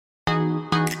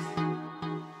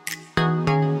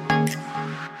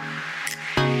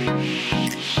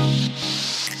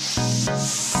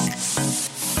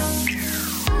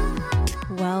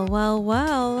well,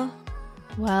 well.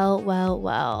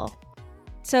 Well.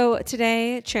 So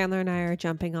today, Chandler and I are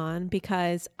jumping on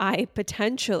because I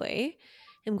potentially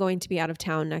am going to be out of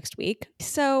town next week.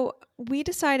 So we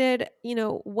decided,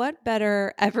 what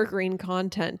better evergreen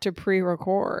content to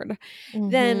pre-record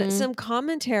than some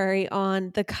commentary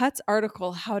on the Cuts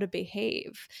article, How to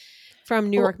Behave, from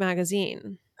New York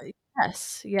Magazine.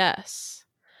 Yes.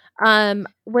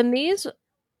 When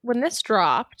this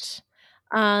dropped,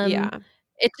 Yeah.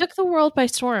 it took the world by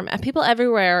storm, and people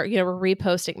everywhere, were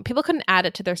reposting. People couldn't add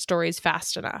it to their stories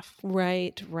fast enough.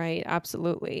 Right.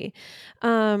 Absolutely.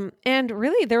 And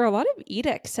really, there are a lot of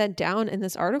edicts sent down in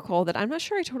this article that I'm not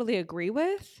sure I totally agree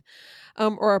with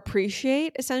or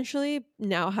appreciate, essentially,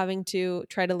 now having to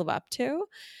try to live up to.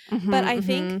 But I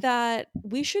think that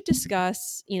we should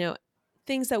discuss,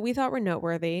 things that we thought were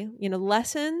noteworthy,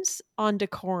 lessons on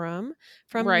decorum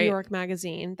from New York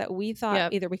Magazine that we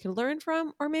thought either we could learn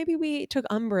from or maybe we took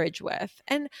umbrage with,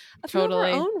 and a few of our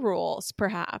own rules,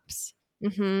 perhaps.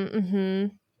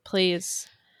 Please.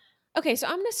 Okay, so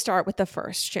I'm going to start with the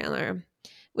first, Chandler,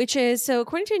 which is, so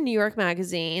according to New York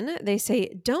Magazine, they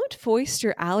say, don't foist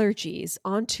your allergies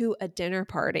onto a dinner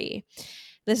party.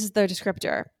 This is the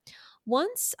descriptor.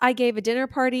 Once I gave a dinner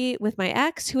party with my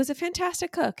ex, who was a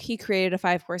fantastic cook. He created a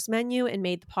 5-course menu and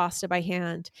made the pasta by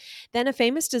hand. Then a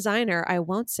famous designer, I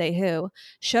won't say who,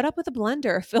 showed up with a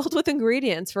blender filled with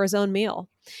ingredients for his own meal.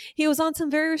 He was on some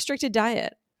very restricted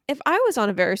diet. If I was on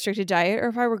a very restricted diet, or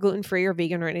if I were gluten-free or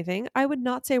vegan or anything, I would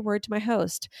not say a word to my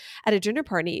host. At a dinner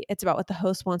party, it's about what the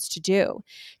host wants to do.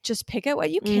 Just pick out what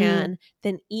you can,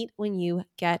 then eat when you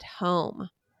get home.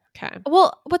 Okay.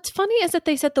 Well, what's funny is that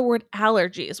they said the word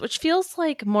allergies, which feels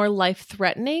like more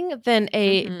life-threatening than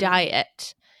a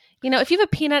diet. If you have a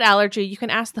peanut allergy, you can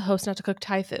ask the host not to cook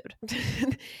Thai food.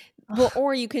 Well,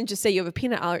 or you can just say you have a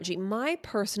peanut allergy. My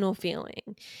personal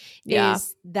feeling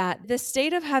is that the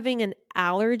state of having an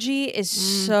allergy is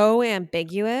so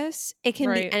ambiguous. It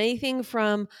can be anything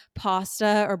from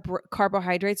pasta or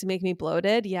carbohydrates to make me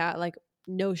bloated. Yeah, like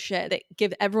no shit. They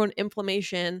give everyone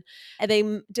inflammation and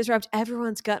they disrupt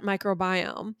everyone's gut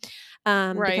microbiome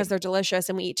because they're delicious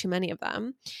and we eat too many of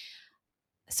them.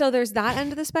 So there's that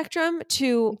end of the spectrum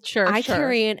to I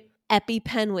carry an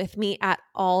EpiPen with me at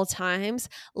all times,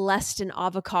 lest an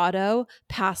avocado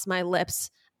pass my lips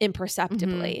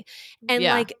imperceptibly. And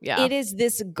it is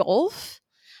this gulf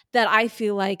that I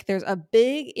feel like there's a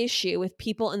big issue with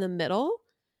people in the middle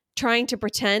trying to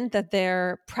pretend that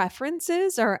their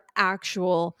preferences are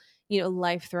actual,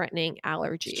 life-threatening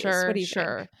allergies. What do you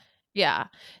think? Yeah.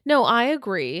 No, I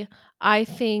agree. I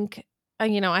think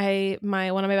one of my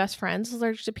best friends is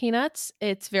allergic to peanuts.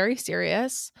 It's very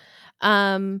serious.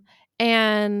 And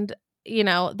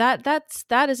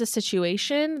that is a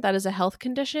situation, that is a health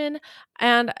condition.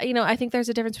 And, I think there's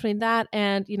a difference between that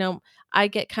and, I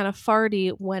get kind of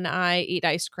farty when I eat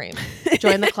ice cream.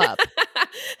 Join the club.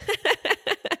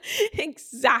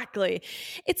 Exactly.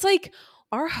 It's like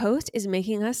our host is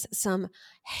making us some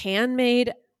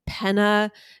handmade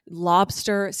penna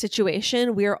lobster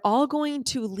situation. We are all going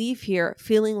to leave here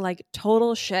feeling like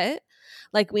total shit.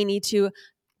 Like we need to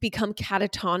become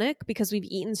catatonic because we've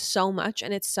eaten so much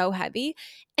and it's so heavy.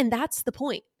 And that's the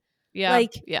point.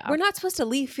 We're not supposed to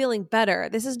leave feeling better.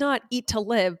 This is not Eat to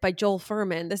Live by Joel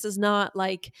Fuhrman. This is not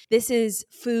this is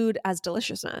food as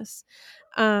deliciousness.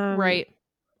 Right.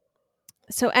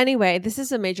 So anyway, this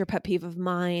is a major pet peeve of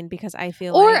mine because I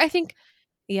feel I think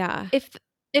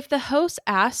if the host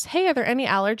asks, hey, are there any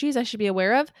allergies I should be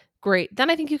aware of? Great. Then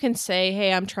I think you can say,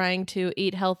 hey, I'm trying to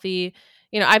eat healthy.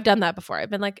 I've done that before. I've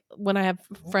been when I have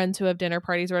friends who have dinner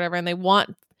parties or whatever, and they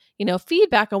want,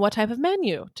 feedback on what type of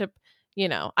menu to,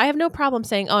 I have no problem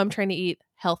saying, oh, I'm trying to eat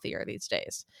healthier these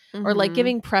days. Or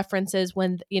giving preferences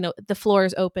when, the floor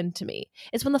is open to me.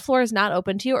 It's when the floor is not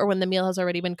open to you or when the meal has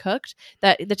already been cooked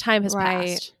that the time has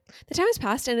passed. The time has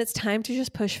passed and it's time to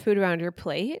just push food around your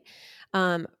plate,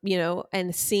 and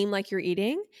seem like you're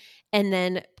eating, and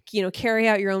then, carry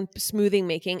out your own smoothing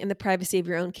making in the privacy of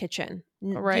your own kitchen.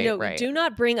 Do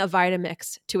not bring a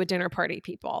Vitamix to a dinner party,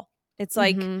 people. It's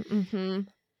like,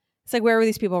 it's like, where were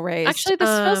these people raised? Actually, this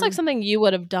feels like something you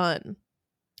would have done.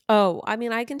 Oh, I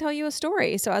mean, I can tell you a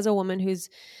story. So as a woman who's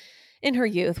in her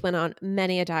youth went on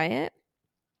many a diet,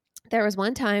 there was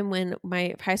one time when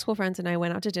my high school friends and I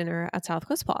went out to dinner at South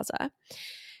Coast Plaza.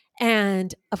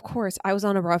 And of course, I was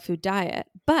on a raw food diet.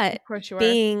 But of course you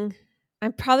are.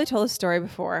 I've probably told this story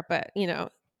before, but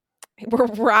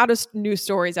we're out of new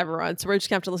stories, everyone. So we're just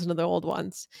going to have to listen to the old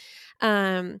ones.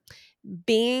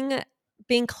 Being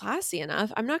being classy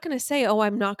enough. I'm not going to say, oh,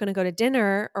 I'm not going to go to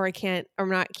dinner, or can't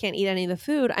eat any of the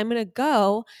food. I'm going to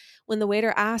go when the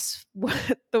waiter asks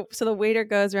so the waiter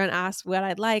goes around and asks what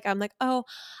I'd like. I'm like, oh,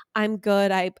 I'm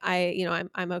good.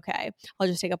 I'm okay. I'll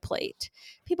just take a plate.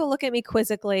 People look at me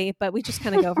quizzically, but we just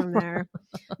kind of go from there.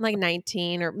 I'm like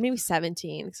 19 or maybe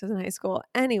 17 because I was in high school.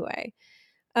 Anyway,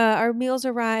 our meals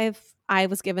arrive. I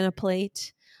was given a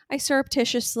plate. I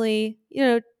surreptitiously,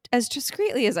 as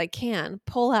discreetly as I can,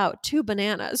 pull out 2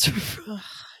 bananas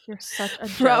You're such a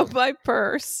from joke. my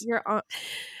purse.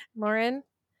 Lauren,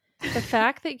 the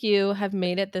fact that you have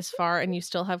made it this far and you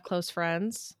still have close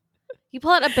friends. You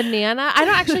pull out a banana. I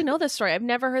don't actually know this story. I've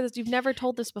never heard this. You've never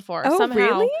told this before. Oh, somehow,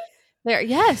 really?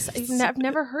 Yes. I've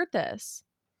never heard this.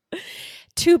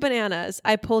 2 bananas.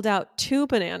 I pulled out 2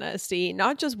 bananas to eat,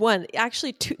 not just one.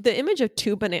 Actually, the image of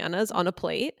 2 bananas on a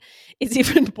plate is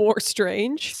even more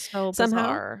strange. So somehow.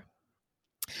 Bizarre.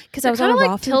 Because I was on a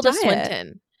raw food Tilda diet.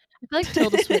 Swinton. I feel like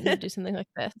Tilda Swinton would do something like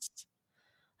this.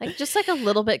 Like just like a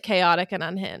little bit chaotic and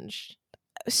unhinged.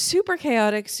 Super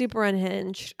chaotic, super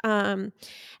unhinged.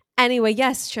 Anyway,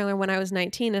 yes, Chandler, when I was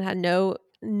 19 and had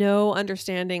no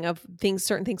understanding of things,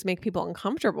 certain things make people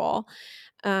uncomfortable.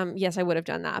 Yes, I would have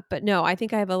done that. But no, I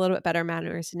think I have a little bit better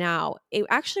manners now. It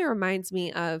actually reminds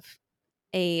me of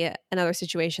another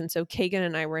situation. So Kagan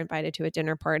and I were invited to a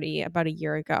dinner party about a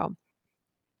year ago.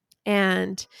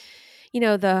 And,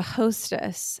 the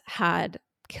hostess had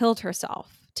killed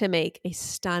herself to make a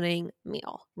stunning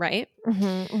meal, right?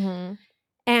 Mm-hmm, mm-hmm.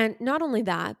 And not only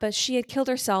that, but she had killed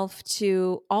herself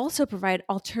to also provide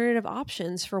alternative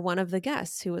options for one of the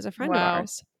guests who was a friend of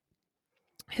ours,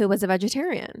 who was a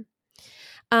vegetarian.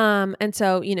 And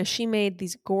so, she made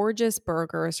these gorgeous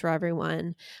burgers for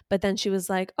everyone, but then she was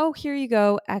like, oh, here you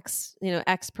go, X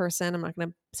person. I'm not going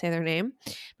to say their name.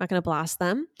 I'm not going to blast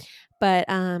them. But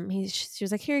she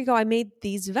was like, here you go. I made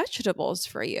these vegetables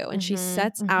for you. And she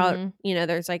sets out,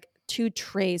 there's like 2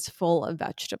 trays full of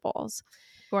vegetables.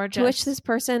 Gorgeous. To which this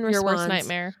person responds, your worst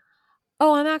nightmare.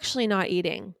 Oh, I'm actually not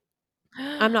eating.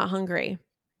 I'm not hungry.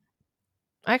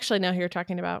 I actually know who you're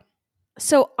talking about.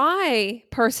 So I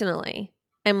personally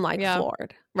am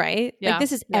floored, right? Yeah. Like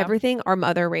this is everything our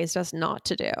mother raised us not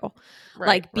to do.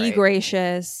 Right, be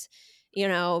gracious,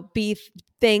 be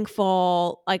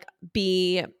thankful,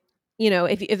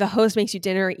 if the host makes you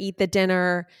dinner, eat the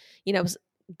dinner,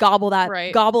 gobble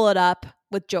it up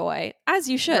with joy, as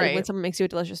you should when someone makes you a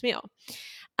delicious meal.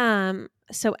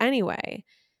 So anyway,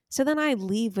 so then I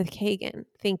leave with Kagan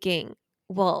thinking,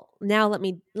 well, now let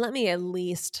me at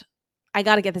least, I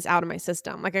got to get this out of my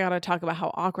system. Like I got to talk about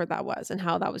how awkward that was and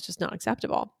how that was just not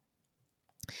acceptable.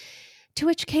 To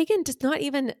which Kagan does not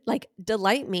even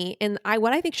delight me in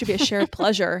what I think should be a shared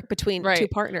pleasure between 2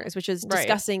 partners, which is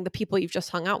discussing the people you've just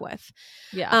hung out with.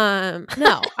 Yeah.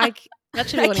 No, that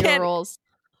should be one of your roles.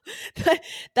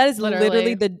 That is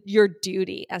literally your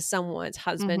duty as someone's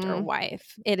husband or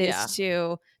wife. It is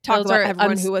to talk about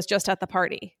everyone who was just at the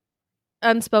party.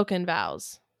 Unspoken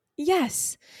vows.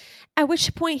 Yes. At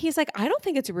which point he's like, I don't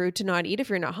think it's rude to not eat if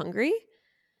you're not hungry.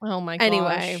 Oh my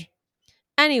gosh.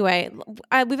 Anyway,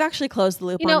 we've actually closed the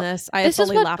loop on this. I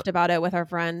fully laughed about it with our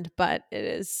friend, but it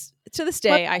is, to this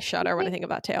day, I shudder when I think of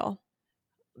that tale.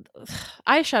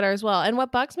 I shudder as well. And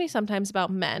what bugs me sometimes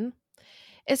about men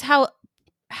is how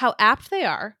apt they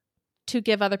are to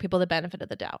give other people the benefit of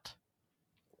the doubt.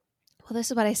 Well, this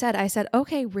is what I said. I said,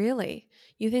 okay, really?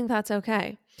 You think that's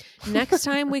okay? Next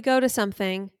time we go to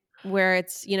something where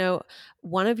it's,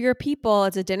 one of your people,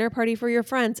 it's a dinner party for your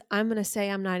friends, I'm going to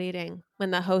say I'm not eating when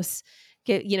the host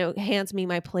hands me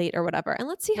my plate or whatever. And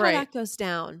let's see how that goes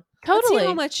down. Totally. Let's see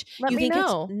how much you think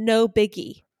it's no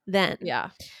biggie then.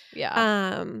 Yeah.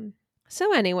 Yeah.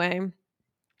 So anyway,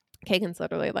 Kagan's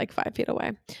literally 5 feet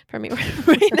away from me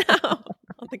right now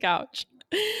on the couch.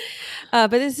 But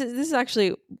this is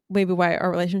actually maybe why our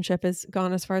relationship has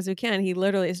gone as far as we can. He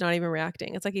literally is not even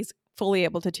reacting. It's like he's fully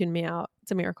able to tune me out.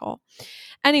 It's a miracle.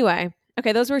 Anyway,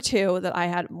 okay, those were 2 that I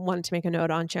had wanted to make a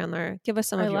note on. Chandler, give us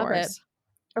some of yours.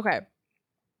 Okay.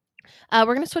 We're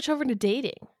going to switch over to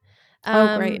dating.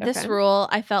 Oh, great. This rule,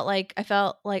 I felt like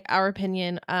our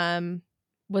opinion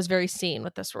was very seen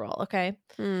with this rule, okay?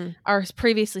 Our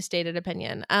previously stated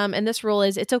opinion. And this rule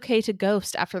is it's okay to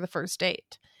ghost after the first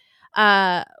date.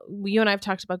 You and I have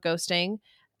talked about ghosting.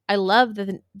 I love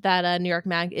that New York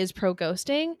Mag is pro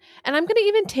ghosting, and I'm going to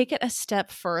even take it a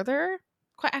step further,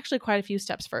 quite a few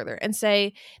steps further, and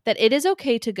say that it is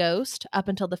okay to ghost up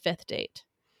until the 5th date.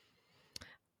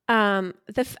 I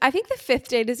think the 5th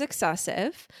date is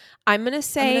excessive. I'm going to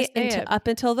say up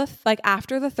until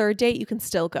after the 3rd date, you can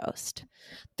still ghost.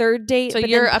 3rd date. So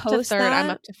you're up to 3rd, I'm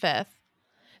up to 5th.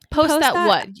 Post that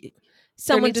what?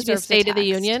 someone needs to be a State of the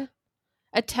Union.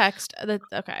 A text.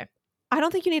 Okay. I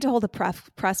don't think you need to hold a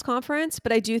press conference,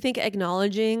 but I do think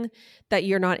acknowledging that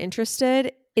you're not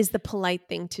interested is the polite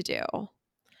thing to do.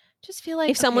 Just feel like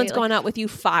if someone's gone out with you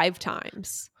 5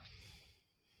 times.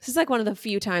 This is like one of the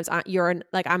few times I'm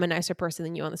a nicer person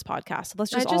than you on this podcast. So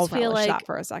let's just all relish that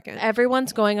for a second.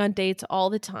 Everyone's going on dates all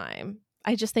the time.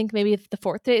 I just think maybe if the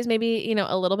 4th date is maybe,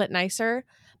 a little bit nicer,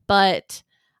 but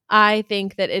I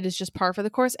think that it is just par for the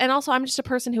course. And also I'm just a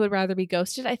person who would rather be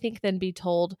ghosted, I think, than be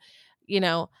told,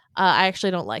 I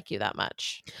actually don't like you that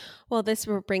much. Well, this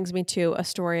brings me to a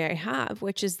story I have,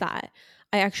 which is that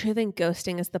I actually think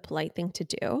ghosting is the polite thing to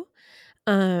do.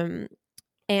 And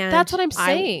that's what I'm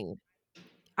saying.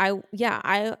 I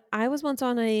was once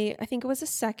on I think it was a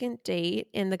 2nd date,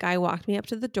 and the guy walked me up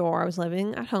to the door. I was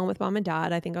living at home with mom and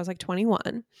dad. I think I was like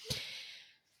 21.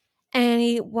 And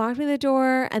he walked me to the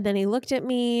door, and then he looked at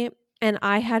me, and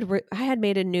I had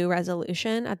made a new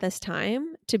resolution at this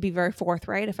time to be very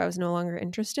forthright if I was no longer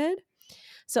interested.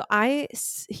 So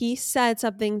he said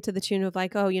something to the tune of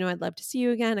like, oh, I'd love to see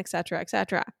you again, et cetera, et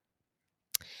cetera.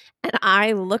 And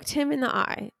I looked him in the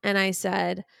eye and I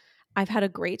said, I've had a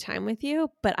great time with you,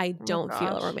 but I don't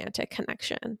feel a romantic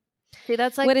connection. See,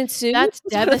 that's like, what ensued, that's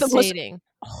devastating.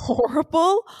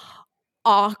 Horrible,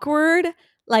 awkward,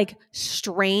 like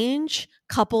strange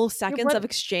couple seconds of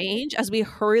exchange as we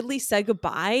hurriedly said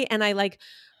goodbye. And I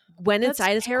went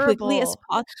inside as quickly as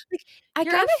possible. I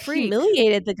kind of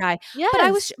humiliated the guy.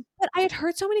 Yes. But I had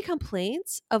heard so many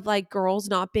complaints of girls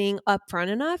not being upfront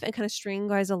enough and kind of stringing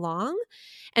guys along.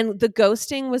 And the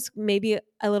ghosting was maybe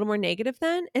a little more negative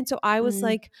then. And so I was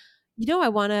like, I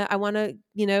want to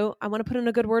put in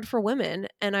a good word for women,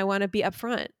 and I want to be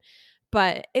upfront.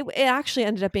 But it actually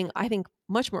ended up being, I think,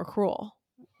 much more cruel.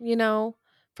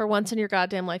 For once in your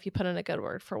goddamn life, you put in a good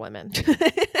word for women.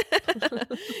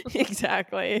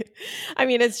 Exactly. I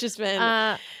mean, it's just been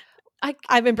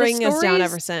I've been bringing us down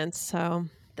ever since. So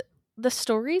the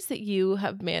stories that you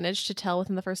have managed to tell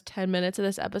within the first 10 minutes of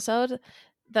this episode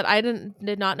that I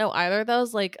did not know either of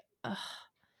those,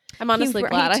 I'm honestly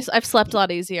glad. I've slept a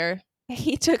lot easier.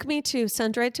 He took me to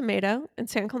Sun-Dried Tomato in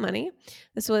San Clemente.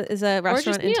 This is a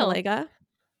restaurant in Talega.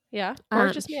 Yeah,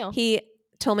 gorgeous meal. He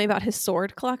told me about his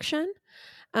sword collection.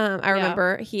 I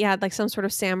remember he had some sort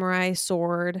of samurai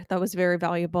sword that was very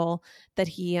valuable that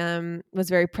he was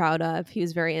very proud of. He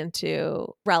was very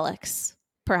into relics,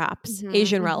 perhaps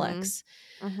Asian relics.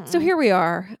 So here we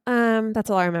are. That's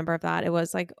all I remember of that. It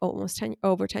was almost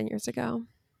over 10 years ago.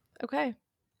 Okay.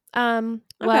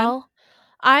 Well,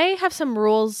 I have some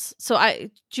rules. So do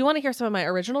you want to hear some of my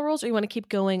original rules, or you want to keep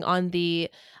going on the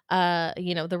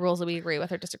the rules that we agree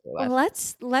with or disagree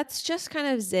with? Let's just kind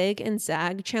of zig and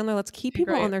zag, Chandler. Let's keep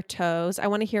people on their toes. I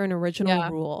want to hear an original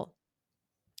rule.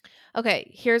 Okay,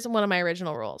 here's one of my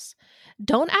original rules.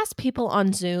 Don't ask people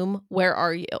on Zoom, where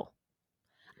are you?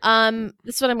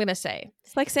 This is what I'm going to say.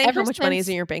 It's like saying how much money is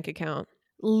in your bank account.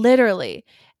 Literally.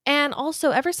 And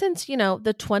also, ever since,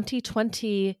 the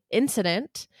 2020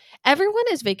 incident, everyone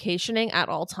is vacationing at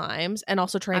all times and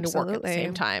also trying to work at the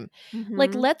same time.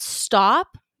 Let's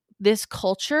stop this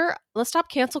culture. Let's stop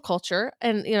cancel culture,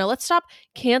 and let's stop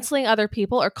canceling other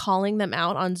people or calling them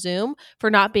out on Zoom for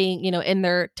not being in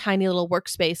their tiny little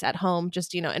workspace at home,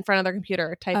 just in front of their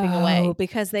computer typing away,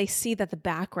 because they see that the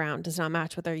background does not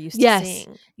match what they're used to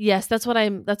seeing. Yes, that's what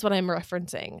I'm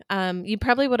referencing. You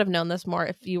probably would have known this more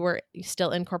if you were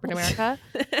still in corporate America.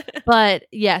 But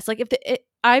yes,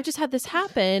 I've just had this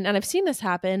happen, and I've seen this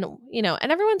happen,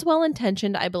 and everyone's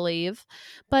well-intentioned, I believe.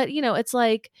 But, it's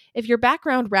if your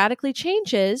background radically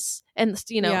changes and,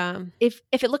 if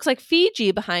it looks like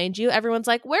Fiji behind you, everyone's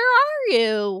like, where are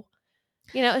you?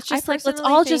 It's just let's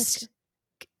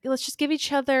just give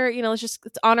each other,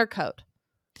 it's honor code,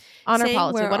 honor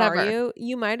policy, whatever.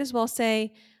 You might as well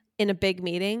say in a big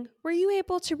meeting, were you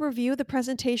able to review the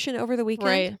presentation over the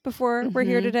weekend before we're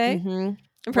here today? In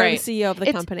front of the CEO of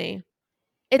the company.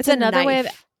 It's another way of,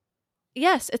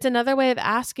 it's another way of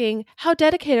asking, how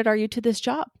dedicated are you to this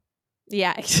job?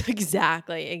 Yeah,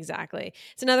 exactly.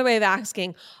 It's another way of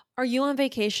asking, are you on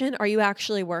vacation? Are you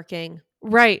actually working?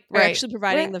 Right. Are you actually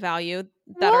providing the value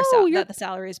that that the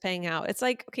salary is paying out? It's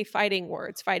fighting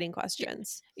words, fighting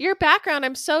questions. Your background,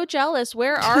 I'm so jealous.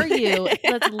 Where are you?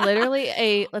 That's literally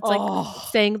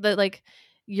saying that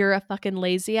you're a fucking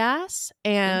lazy ass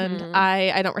and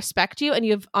I don't respect you and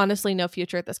you have honestly no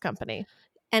future at this company.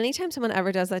 Anytime someone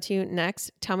ever does that to you, next,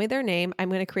 tell me their name. I'm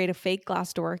going to create a fake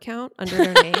Glassdoor account under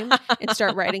their name and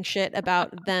start writing shit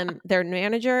about them, their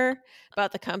manager,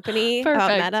 about the company,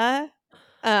 about Meta.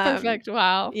 Perfect.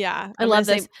 Wow. Yeah. I love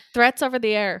this. Threats over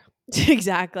the air.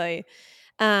 Exactly.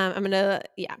 I'm gonna,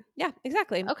 yeah,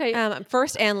 exactly. Okay.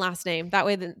 First and last name. That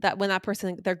way, that when that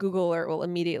person, their Google alert will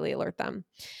immediately alert them.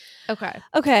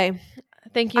 Okay.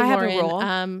 Thank you, I Lauren. have a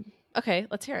rule. Okay,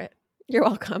 let's hear it. You're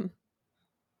welcome.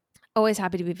 Always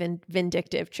happy to be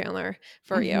vindictive, Chandler,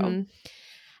 for you.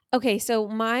 Okay, so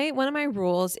one of my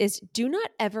rules is do not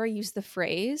ever use the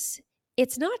phrase,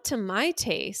 "It's not to my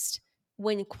taste,"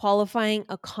 when qualifying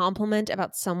a compliment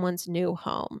about someone's new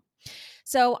home.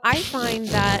 So I find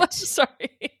that sorry.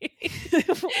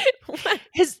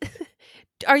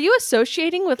 Are you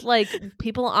associating with like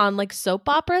people on like soap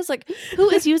operas? Like, who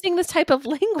is using this type of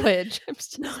language? I'm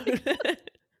just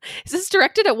is this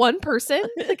directed at one person,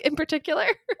 like in particular?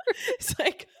 It's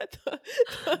like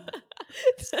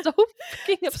so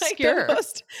fucking obscure. Like the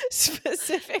most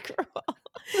specific rule.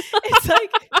 It's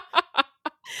like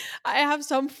I have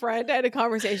some friend I had a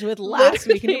conversation with last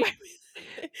week.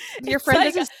 And your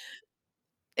friend like,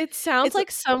 it sounds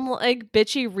like some like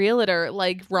bitchy realtor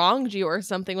like wronged you or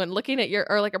something when looking at your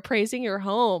or like appraising your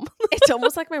home. It's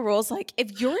almost like my rule's like,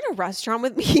 if you're in a restaurant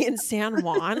with me in San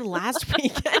Juan last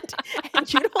weekend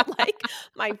and you don't like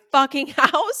my fucking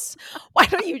house, why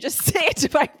don't you just say it to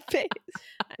my face?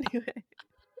 Anyway.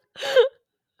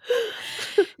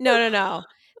 No.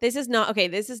 This is not okay.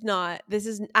 This is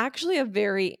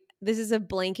actually this is a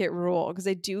blanket rule because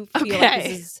I do feel like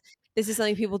this is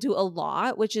something people do a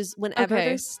lot, which is whenever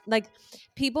there's like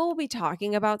people will be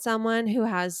talking about someone who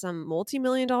has some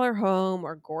multi-million-dollar home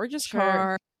or gorgeous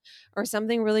car or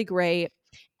something really great.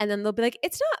 And then they'll be like,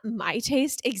 it's not my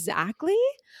taste exactly,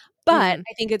 but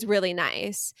I think it's really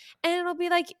nice. And it'll be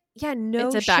like, yeah, no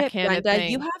it's a shit, backhanded Brenda.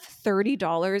 thing. You have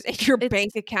 $30 in your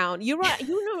bank account. You don't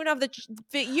even have the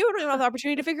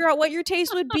opportunity to figure out what your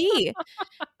taste would be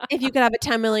if you could have a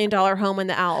 $10 million home in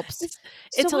the Alps.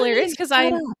 It's hilarious because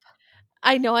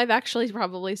I know I've actually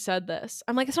probably said this.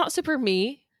 I'm like, it's not super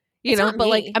me, you know, but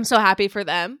like I'm so happy for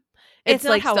them. It's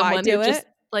like how someone I do who it. Just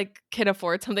like can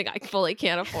afford something I fully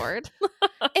can't afford.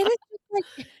 It is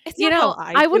like it's you not know,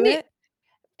 how I wouldn't. It.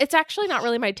 It's actually not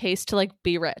really my taste to like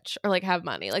be rich or like have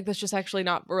money. Like that's just actually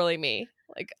not really me.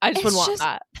 Like I just wouldn't want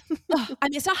that. I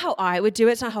mean, it's not how I would do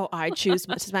it. It's not how I choose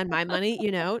to spend my money.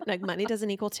 You know, like money doesn't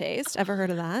equal taste. Ever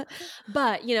heard of that?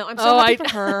 But you know, I'm so happy for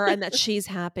her and that she's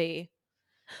happy.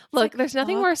 Look, like, there's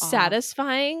nothing more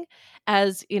satisfying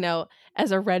as, you know,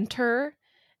 as a renter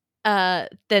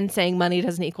than saying money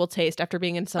doesn't equul taste after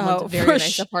being in someone's very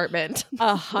nice apartment.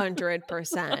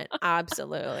 100%.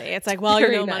 Absolutely. It's like, well,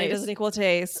 you know, money doesn't equal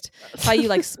taste. That's how you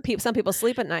like some people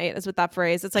sleep at night is with that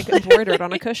phrase. It's like embroidered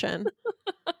on a cushion.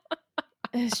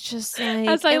 It's just like,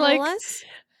 as I like,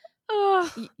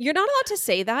 you're not allowed to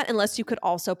say that unless you could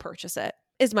also purchase it.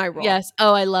 Is my rule. Yes.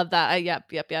 Oh, I love that.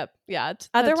 Yep. Yeah.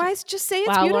 Otherwise, just say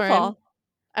it's beautiful. Lauren,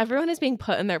 everyone is being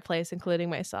put in their place, including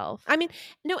myself. I mean,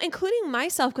 no, including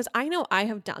myself, because I know I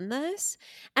have done this.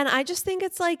 And I just think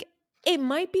it's like, it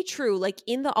might be true. Like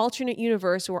in the alternate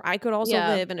universe where I could also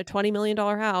live in a $20 million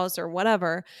house or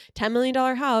whatever, $10 million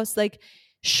house, like,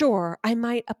 sure, I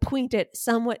might appoint it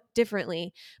somewhat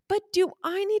differently. But do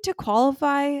I need to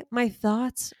qualify my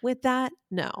thoughts with that?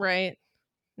 No. Right.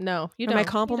 No, you don't. My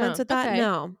compliments with that? Okay.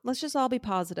 No. Let's just all be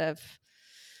positive.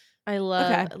 I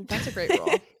love that's a great rule.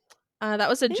 That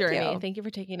was a journey. Thank you for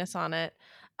taking us on it.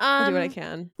 I'll do what I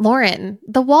can. Lauren,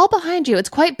 the wall behind you, it's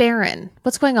quite barren.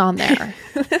 What's going on there?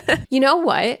 You know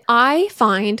what? I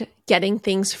find getting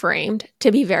things framed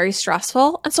to be very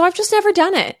stressful. And so I've just never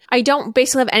done it. I don't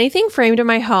basically have anything framed in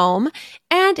my home.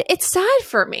 And it's sad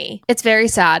for me. It's very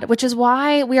sad, which is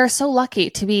why we are so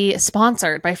lucky to be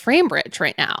sponsored by FrameBridge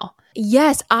right now.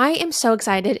 Yes, I am so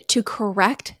excited to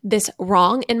correct this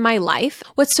wrong in my life.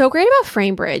 What's so great about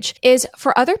FrameBridge is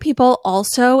for other people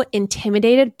also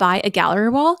intimidated by a gallery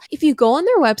wall, if you go on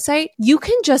their website, you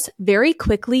can just very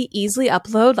quickly, easily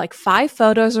upload like 5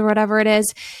 photos or whatever it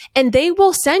is, and they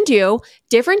will send you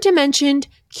different dimensioned,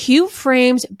 cute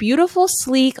frames, beautiful,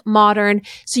 sleek, modern,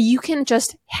 so you can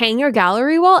just hang your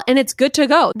gallery wall and it's good to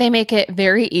go. They make it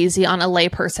very easy on a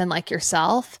layperson like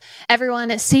yourself.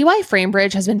 Everyone, see why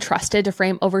FrameBridge has been trusted to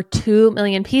frame over 2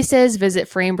 million pieces. Visit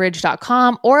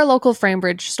framebridge.com or a local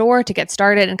FrameBridge store to get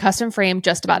started and custom frame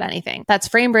just about anything. That's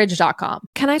framebridge.com.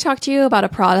 Can I talk to you about a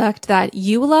product that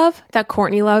you love, that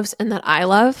Courtney loves, and that I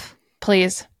love?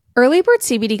 Please. Early Bird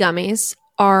CBD gummies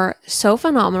are so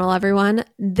phenomenal, everyone.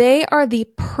 They are the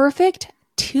perfect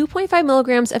 2.5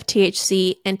 milligrams of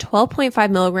THC and 12.5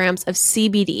 milligrams of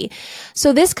CBD.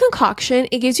 So this concoction,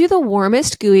 it gives you the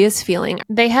warmest, gooeyest feeling.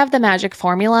 They have the magic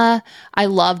formula. I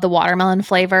love the watermelon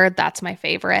flavor. That's my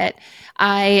favorite.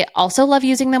 I also love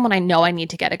using them when I know I need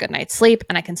to get a good night's sleep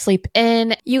and I can sleep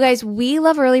in. You guys, we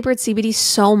love Early Bird CBD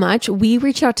so much. We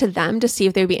reached out to them to see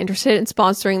if they would be interested in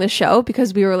sponsoring the show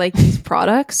because we were like, these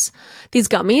products, these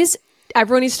gummies,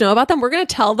 everyone needs to know about them. We're going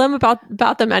to tell them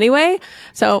about them anyway.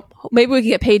 So maybe we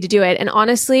can get paid to do it. And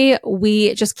honestly,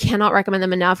 we just cannot recommend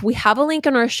them enough. We have a link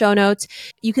in our show notes.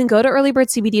 You can go to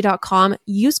earlybirdcbd.com,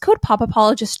 use code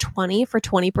POPApologist20 for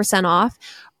 20% off.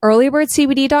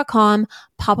 earlybirdcbd.com,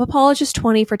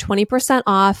 POPApologist20 for 20%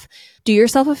 off. Do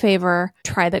yourself a favor,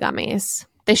 try the gummies.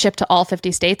 They ship to all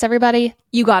 50 states, everybody.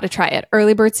 You got to try it.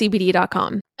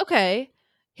 earlybirdcbd.com. Okay.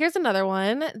 Here's another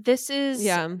one. This is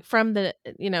from the,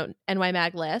 NY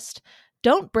Mag list.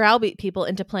 Don't browbeat people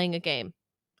into playing a game.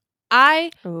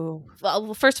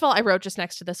 Well, first of all, I wrote just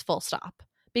next to this full stop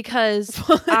because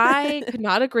I could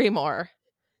not agree more.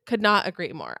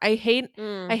 I hate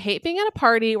being at a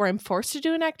party where I'm forced to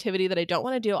do an activity that I don't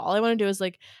want to do. All I want to do is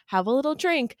like have a little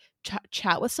drink,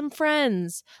 chat with some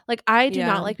friends. Like I do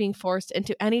not like being forced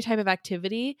into any type of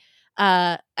activity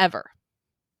ever.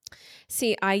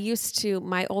 See,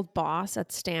 my old boss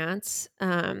at Stance,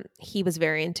 he was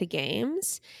very into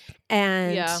games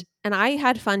and I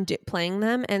had fun playing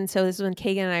them. And so this is when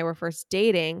Kagan and I were first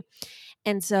dating.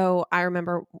 And so I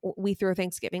remember we threw a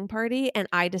Thanksgiving party and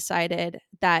I decided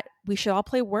that we should all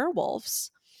play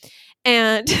werewolves.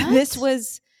 And this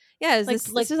was,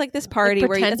 this is like this party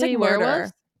where it's like murder.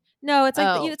 Werewolves? No, it's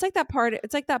like it's like that part.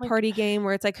 It's like that party game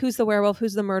where it's like who's the werewolf,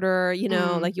 who's the murderer.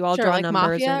 Like you all draw like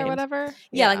numbers Mafia or whatever.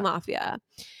 Yeah, like Mafia.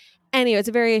 Anyway, it's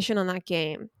a variation on that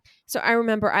game. So I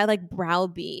remember I like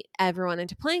browbeat everyone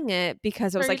into playing it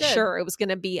because I was sure it was going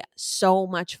to be so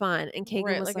much fun. And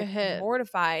Kagan was like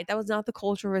mortified. That was not the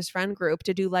culture of his friend group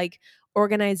to do like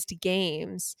organized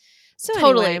games. So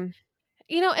anyway.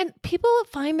 And people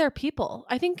find their people.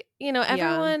 I think,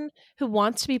 everyone who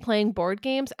wants to be playing board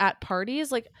games at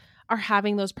parties, like are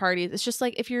having those parties. It's just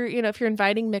like if you're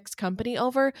inviting mixed company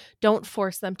over, don't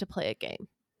force them to play a game.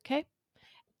 Okay.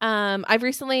 I've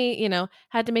recently,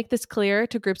 had to make this clear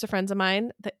to groups of friends of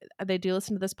mine that they do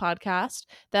listen to this podcast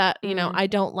that, I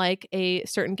don't like a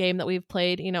certain game that we've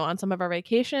played, on some of our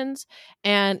vacations.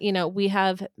 And, we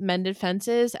have mended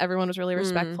fences. Everyone was really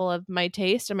respectful of my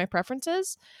taste and my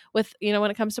preferences with,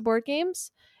 when it comes to board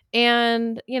games.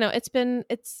 And,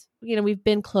 we've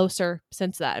been closer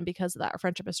since that. And because of that, our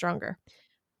friendship is stronger.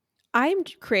 I'm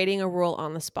creating a rule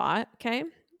on the spot. Okay.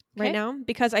 Right now,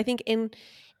 because I think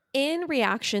in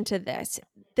reaction to this,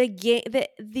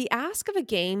 the ask of a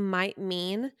game might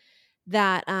mean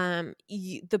that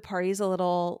the party's a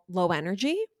little low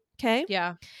energy. Okay.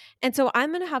 Yeah. And so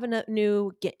I'm going to have a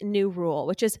new rule,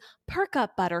 which is perk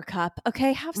up, buttercup.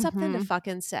 Okay. Have something to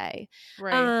fucking say.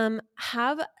 Right.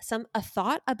 Have a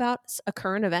thought about a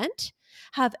current event.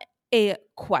 Have a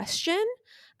question.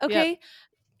 Okay. Yep.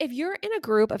 If you're in a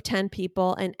group of 10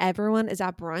 people and everyone is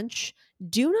at brunch,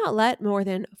 do not let more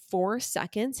than 4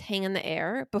 seconds hang in the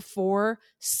air before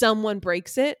someone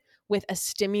breaks it with a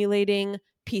stimulating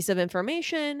piece of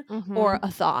information or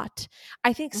a thought.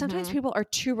 I think sometimes people are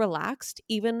too relaxed,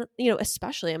 even,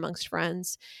 especially amongst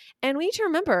friends. And we need to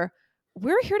remember,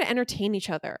 we're here to entertain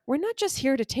each other. We're not just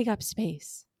here to take up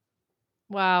space.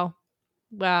 Wow.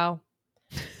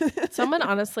 Someone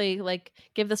honestly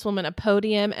give this woman a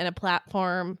podium and a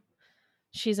platform.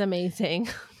 She's amazing.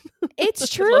 It's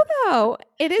true though.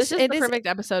 It is. This is the perfect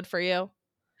episode for you.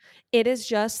 It is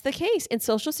just the case. In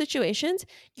social situations,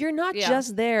 you're not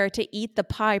just there to eat the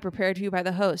pie prepared for you by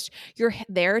the host. You're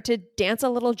there to dance a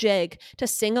little jig, to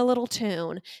sing a little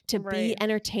tune, to be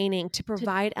entertaining, to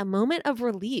provide a moment of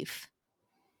relief.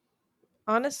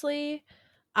 Honestly,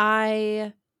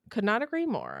 I could not agree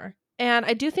more. And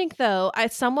I do think, though,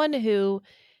 as someone who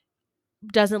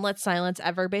doesn't let silence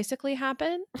ever basically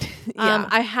happen,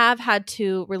 I have had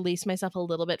to release myself a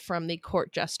little bit from the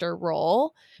court jester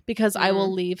role because I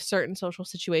will leave certain social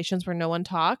situations where no one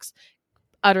talks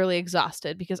utterly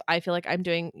exhausted because I feel like I'm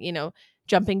doing,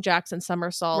 jumping jacks and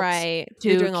somersaults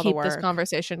to keep this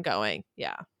conversation going.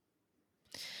 Yeah.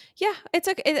 Yeah.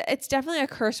 It's definitely a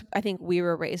curse I think we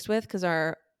were raised with because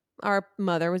our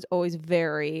mother was always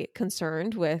very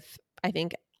concerned with, I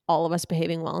think, all of us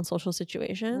behaving well in social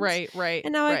situations. Right.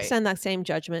 And now I extend that same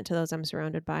judgment to those I'm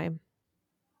surrounded by.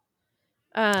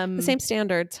 The same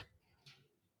standards.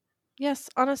 Yes,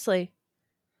 honestly.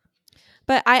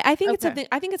 But I think it's something,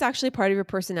 I think it's actually part of your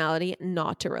personality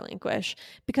not to relinquish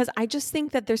because I just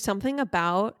think that there's something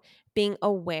about being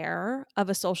aware of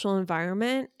a social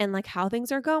environment and like how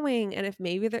things are going, and if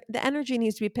maybe the energy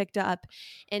needs to be picked up,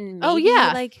 and maybe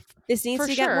like this needs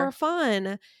to get more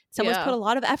fun. Someone's put a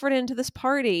lot of effort into this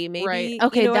party. Maybe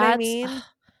okay, you know what I mean?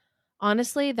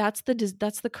 Honestly, that's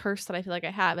the curse that I feel like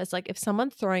I have. It's like if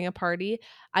someone's throwing a party,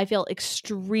 I feel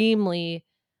extremely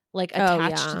like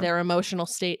attached to their emotional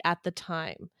state at the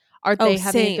time. Are they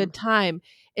having a good time?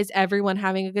 Is everyone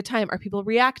having a good time? Are people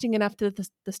reacting enough to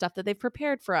the stuff that they've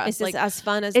prepared for us? Is this as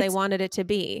fun as they wanted it to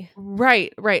be?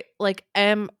 Right. Like,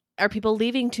 are people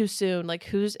leaving too soon?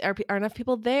 Like, are enough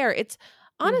people there? It's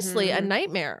honestly a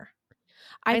nightmare.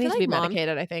 I need to be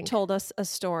medicated, I think. Told us a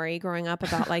story growing up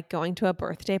about like going to a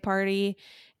birthday party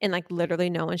and like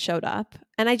literally no one showed up.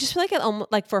 And I just feel like it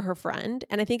almost like for her friend.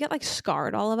 And I think it like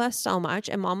scarred all of us so much.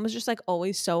 And mom was just like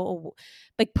always so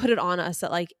like put it on us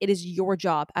that like it is your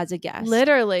job as a guest.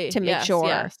 Literally. To make sure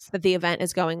that the event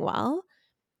is going well.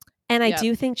 And I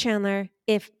do think, Chandler,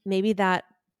 if maybe that,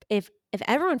 if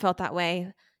everyone felt that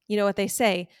way, you know what they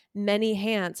say, many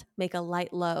hands make a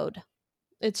light load.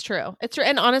 It's true. It's true.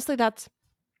 And honestly, that's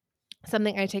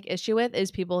something I take issue with is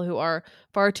people who are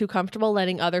far too comfortable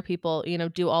letting other people,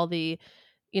 do all the,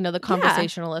 the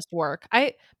conversationalist work.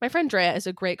 My friend Drea is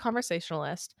a great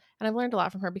conversationalist, and I've learned a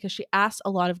lot from her because she asks a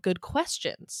lot of good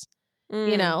questions,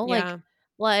 just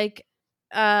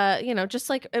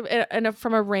like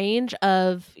from a range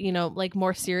of, like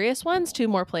more serious ones to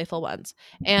more playful ones.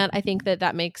 And I think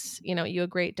that makes, you a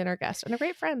great dinner guest and a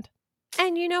great friend.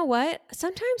 And you know what?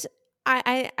 Sometimes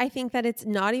I think that it's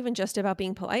not even just about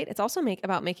being polite. It's also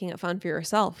about making it fun for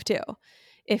yourself too.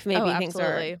 If maybe things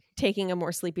are taking a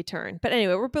more sleepy turn. But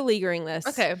anyway, we're beleaguering this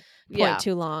point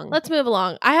too long. Let's move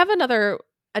along. I have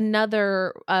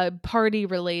another party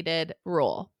related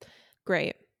rule.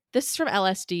 Great. This is from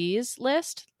LSD's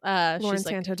list. Lauren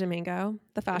Santo Domingo,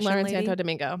 the fashion lady. Lauren Santo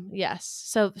Domingo. Yes.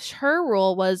 So her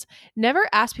rule was never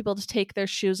ask people to take their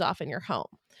shoes off in your home.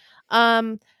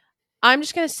 I'm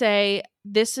just going to say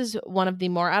this is one of the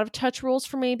more out of touch rules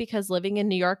for me because living in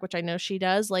New York, which I know she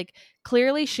does, like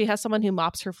clearly she has someone who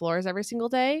mops her floors every single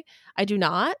day. I do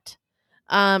not.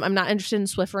 I'm not interested in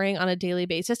Swiffering on a daily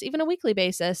basis, even a weekly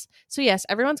basis. So yes,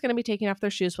 everyone's going to be taking off their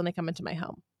shoes when they come into my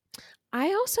home.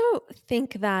 I also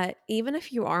think that even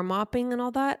if you are mopping and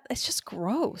all that, it's just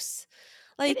gross.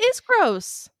 Like, it is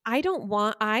gross. I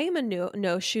am a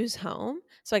no shoes home.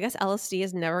 So I guess LSD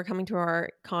is never coming to our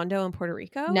condo in Puerto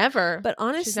Rico. Never. But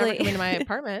honestly, she's never coming to my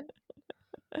apartment.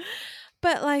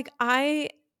 But like I'm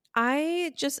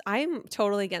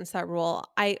totally against that rule.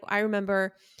 I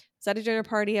remember I was at a dinner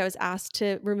party. I was asked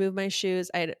to remove my shoes.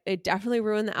 It definitely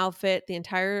ruined the outfit. The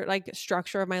entire like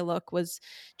structure of my look was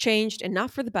changed, and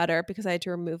not for the better because I had to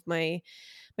remove my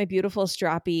beautiful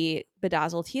strappy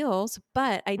bedazzled heels,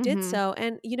 but I did so.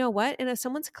 And you know what? In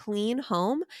someone's clean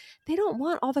home, they don't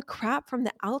want all the crap from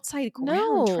the outside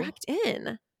ground tracked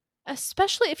in.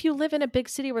 Especially if you live in a big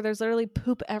city where there's literally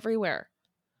poop everywhere.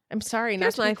 I'm sorry.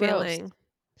 Here's my feeling.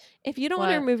 If you don't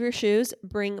want to remove your shoes,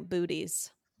 bring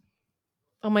booties.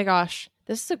 Oh my gosh.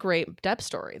 This is a great Deb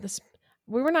story.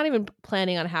 We were not even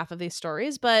planning on half of these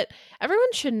stories, but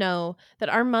everyone should know that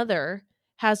our mother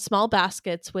has small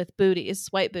baskets with booties,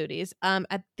 white booties,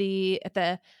 at the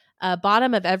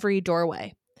bottom of every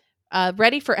doorway,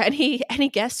 ready for any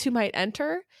guests who might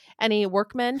enter, any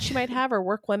workmen she might have or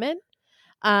workwomen.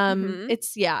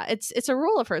 It's a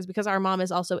rule of hers because our mom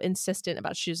is also insistent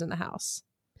about shoes in the house.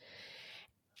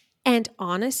 And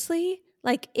honestly,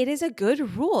 like it is a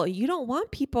good rule. You don't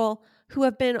want people who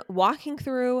have been walking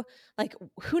through, like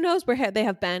who knows where they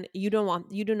have been. You do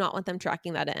not want them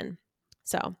tracking that in.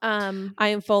 So I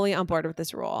am fully on board with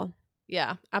this rule.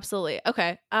 Yeah, absolutely.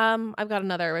 Okay. I've got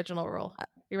another original rule.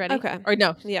 You ready? Okay. Or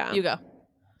no? Yeah. You go.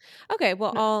 Okay.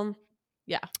 Well,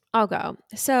 I'll go.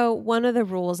 So one of the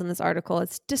rules in this article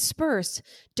is disperse,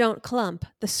 don't clump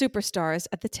the superstars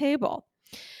at the table.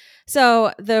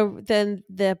 So then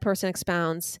the person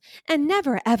expounds, and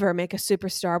never ever make a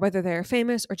superstar, whether they're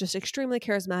famous or just extremely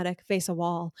charismatic, face a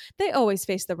wall. They always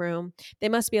face the room. They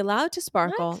must be allowed to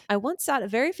sparkle. What? I once saw a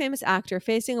very famous actor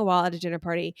facing a wall at a dinner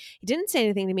party. He didn't say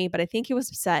anything to me, but I think he was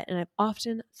upset, and I've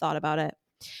often thought about it.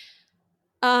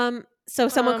 So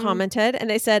someone commented and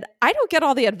they said, I don't get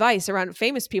all the advice around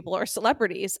famous people or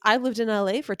celebrities. I've lived in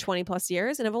LA for 20 plus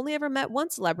years and I've only ever met one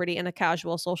celebrity in a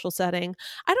casual social setting.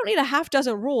 I don't need a half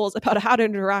dozen rules about how to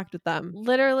interact with them.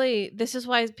 Literally, this is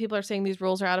why people are saying these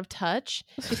rules are out of touch,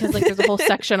 because like there's a whole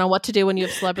section on what to do when you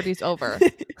have celebrities over.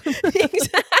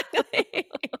 Exactly.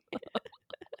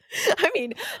 I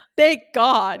mean, thank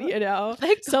God,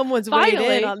 someone's weighed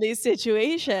in on these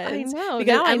situations. I know.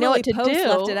 Because now I know what to do.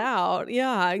 Left it out.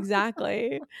 Yeah,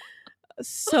 exactly.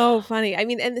 So funny. I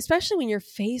mean, and especially when you're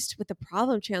faced with the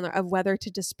problem, Chandler, of whether to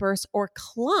disperse or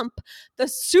clump the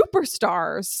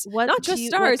superstars. Not just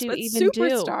stars, but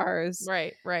superstars.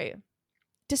 Right.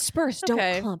 Disperse.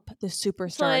 Don't clump the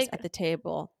superstars at the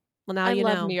table. Well, now you know.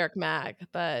 I love New York Mag,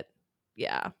 but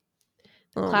yeah.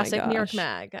 Classic New York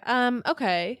Mag.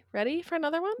 Okay. Ready for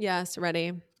another one? Yes,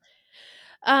 ready.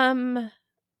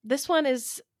 This one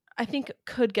is, I think,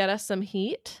 could get us some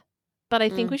heat, but I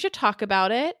think we should talk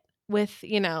about it with,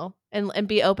 and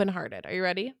be open-hearted. Are you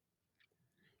ready?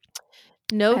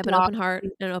 I have an open heart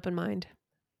and an open mind.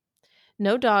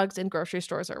 No dogs in grocery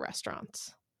stores or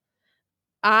restaurants.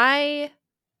 I,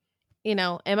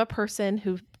 am a person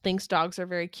who thinks dogs are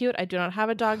very cute. I do not have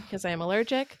a dog because I am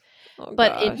allergic.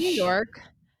 But in New York,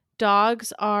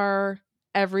 dogs are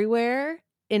everywhere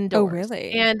indoors. Oh,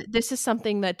 really? And this is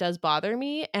something that does bother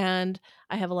me. And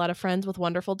I have a lot of friends with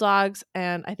wonderful dogs,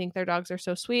 and I think their dogs are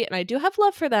so sweet, and I do have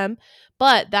love for them.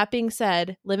 But that being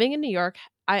said, living in New York,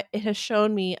 it has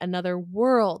shown me another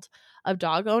world of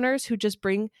dog owners who just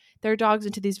bring their dogs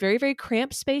into these very, very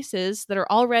cramped spaces that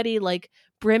are already like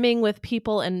brimming with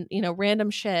people and, random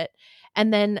shit.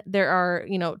 And then there are,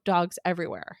 dogs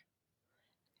everywhere.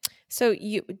 So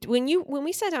when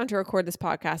we sat down to record this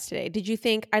podcast today, did you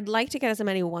think I'd like to get as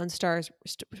many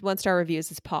 1-star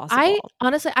reviews as possible?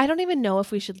 I don't even know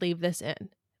if we should leave this in,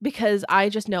 because I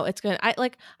just know it's going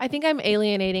to, I think I'm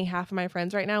alienating half of my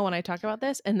friends right now when I talk about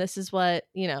this. And this is what,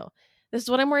 this is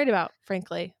what I'm worried about,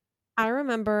 frankly. I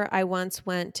remember I once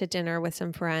went to dinner with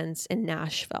some friends in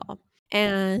Nashville.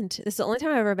 And this is the only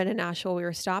time I've ever been in Nashville. We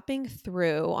were stopping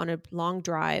through on a long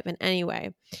drive. And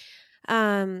anyway,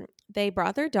 they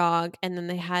brought their dog, and then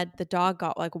they had the dog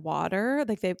got like water.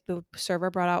 Like the server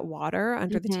brought out water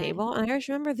under the table. And I just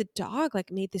remember the dog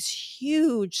like made this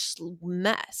huge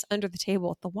mess under the table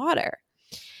with the water.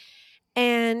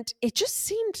 And it just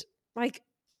seemed like,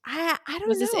 I don't know.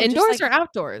 Was this indoors or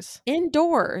outdoors?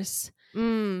 Indoors.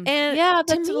 And yeah,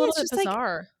 that's to me, a little bit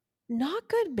bizarre. Like, not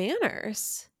good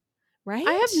manners, right?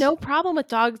 I have no problem with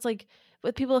dogs, like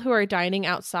with people who are dining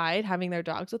outside, having their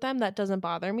dogs with them. That doesn't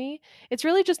bother me. It's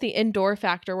really just the indoor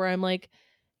factor where I'm like,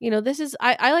 this is,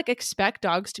 I like expect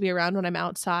dogs to be around when I'm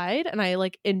outside, and I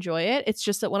like enjoy it. It's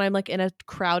just that when I'm like in a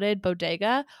crowded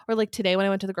bodega, or like today when I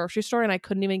went to the grocery store and I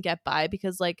couldn't even get by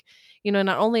because like, not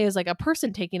only is like a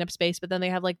person taking up space, but then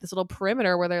they have like this little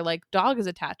perimeter where their like dog is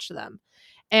attached to them.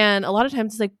 And a lot of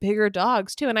times it's like bigger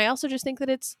dogs too. And I also just think that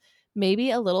it's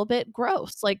maybe a little bit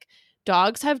gross. Like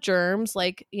dogs have germs,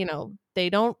 like, they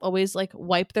don't always like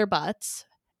wipe their butts.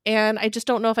 And I just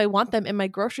don't know if I want them in my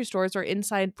grocery stores or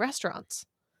inside restaurants.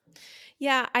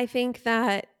 Yeah, I think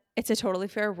that it's a totally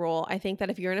fair rule. I think that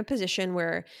if you're in a position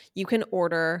where you can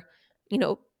order,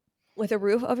 with a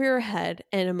roof over your head,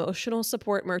 an emotional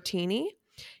support martini,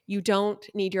 you don't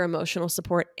need your emotional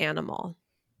support animal.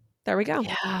 There we go.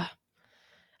 Yeah.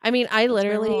 I mean, I feel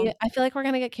like we're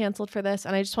going to get canceled for this.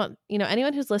 And I just want,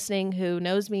 anyone who's listening who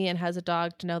knows me and has a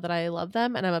dog to know that I love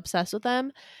them and I'm obsessed with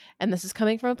them. And this is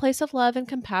coming from a place of love and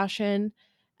compassion,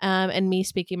 and me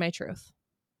speaking my truth.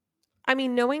 I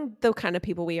mean, knowing the kind of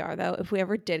people we are, though, if we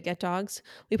ever did get dogs,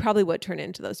 we probably would turn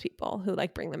into those people who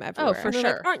like bring them everywhere. Oh, for sure.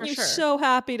 Like, aren't you so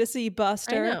happy to see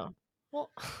Buster? I know.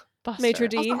 Well, Buster. Maitre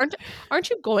D. Also, aren't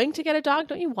you going to get a dog?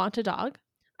 Don't you want a dog?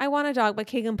 I want a dog, but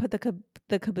Kagan put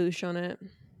the caboose on it.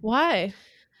 Why?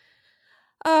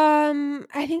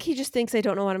 I think he just thinks I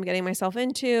don't know what I'm getting myself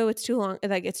into. It's too long.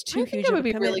 Like it's too huge. It would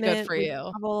be really good for you.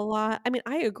 A lot. I mean,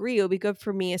 I agree. It would be good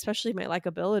for me, especially my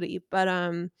likability. But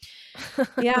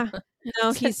yeah.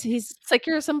 No, he's like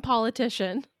you're some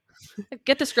politician.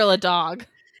 Get this girl a dog.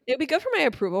 It would be good for my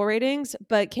approval ratings,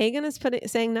 but Kagan is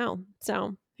saying no.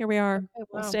 So here we are. Okay, wow.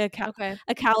 We'll stay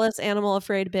a callous animal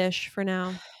afraid bish for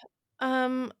now.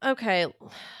 Okay,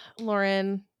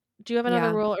 Lauren. Do you have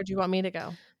another rule, or do you want me to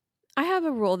go? I have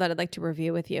a rule that I'd like to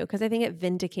review with you because I think it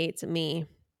vindicates me.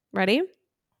 Ready?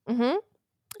 Mm-hmm.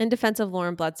 In defense of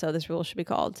Lauren Bledsoe, this rule should be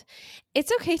called,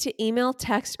 it's okay to email,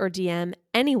 text, or DM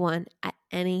anyone at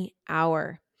any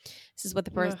hour. This is what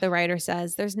the writer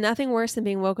says. There's nothing worse than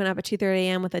being woken up at 2:30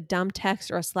 a.m. with a dumb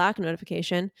text or a Slack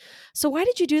notification. So why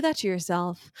did you do that to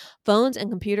yourself? Phones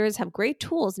and computers have great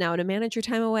tools now to manage your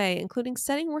time away, including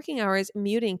setting working hours and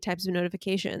muting types of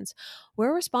notifications.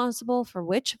 We're responsible for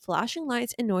which flashing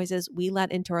lights and noises we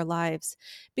let into our lives.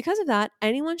 Because of that,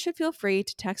 anyone should feel free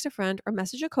to text a friend or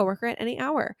message a coworker at any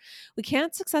hour. We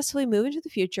can't successfully move into the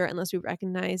future unless we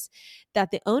recognize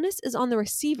that the onus is on the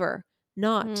receiver,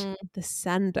 not the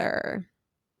sender.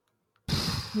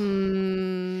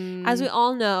 As we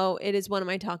all know, it is one of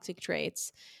my toxic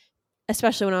traits,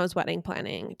 especially when I was wedding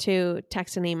planning, to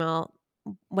text and email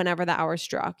whenever the hour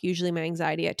struck, usually my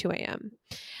anxiety at 2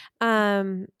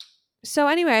 a.m. So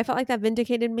anyway, I felt like that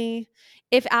vindicated me.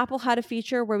 If Apple had a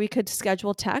feature where we could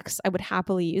schedule texts, I would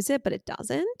happily use it, but it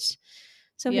doesn't.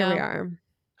 So here we are.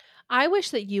 I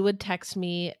wish that you would text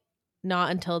me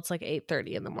not until it's like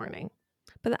 8:30 in the morning.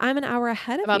 But I'm an hour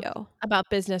ahead of you. About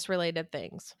business related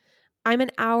things. I'm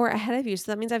an hour ahead of you.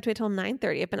 So that means I have to wait till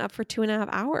 9:30. I've been up for 2.5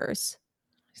 hours.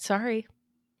 Sorry.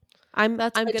 I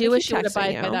do wish you would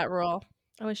abide by that rule.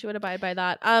 I wish you would abide by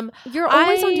that. You're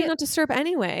always on Do Not Disturb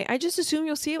anyway. I just assume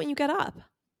you'll see it when you get up.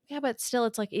 Yeah, but still,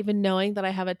 it's like even knowing that I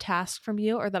have a task from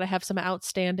you or that I have some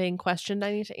outstanding question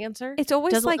I need to answer. It's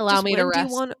always doesn't like, allow me to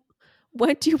rest.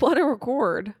 When do you want to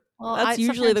record? Well, that's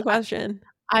usually the question.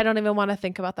 I don't even want to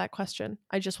think about that question.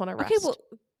 I just want to rest. Okay, well,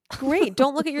 great.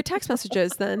 Don't look at your text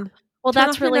messages then. Well,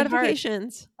 that's really hard.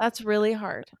 That's really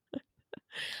hard.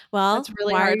 Well, that's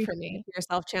really hard for me.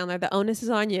 Yourself, Chandler. The onus is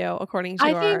on you, according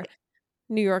to our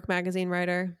New York Magazine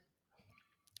writer.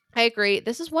 I agree.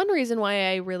 This is one reason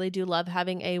why I really do love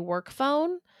having a work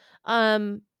phone.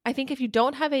 I think if you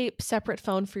don't have a separate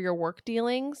phone for your work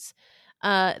dealings,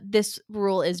 this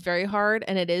rule is very hard.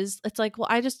 And it's like, well,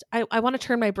 I want to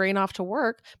turn my brain off to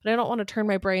work, but I don't want to turn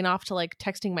my brain off to like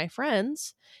texting my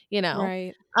friends,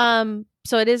 Right.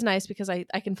 So it is nice because I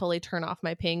can fully turn off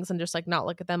my pings and just like not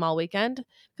look at them all weekend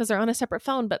because they're on a separate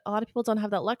phone, but a lot of people don't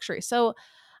have that luxury. So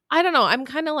I don't know. I'm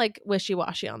kind of like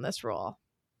wishy-washy on this rule.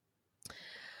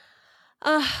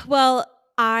 Well,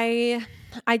 I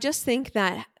just think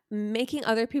that making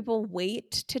other people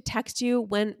wait to text you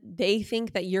when they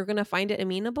think that you're going to find it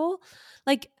amenable,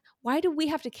 like, why do we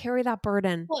have to carry that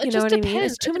burden? Well, you know what I mean?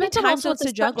 It's too many time zones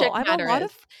to juggle. I have a lot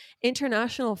of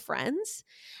international friends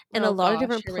in a lot of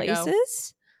different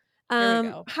places. How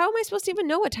am I supposed to even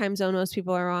know what time zone most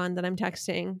people are on that I'm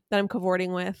texting, that I'm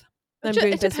cavorting with, that I'm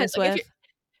doing business with?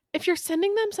 If you're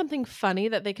sending them something funny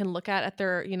that they can look at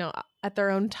their, at their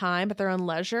own time, at their own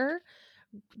leisure,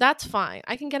 that's fine.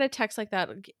 I can get a text like that,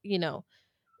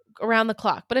 around the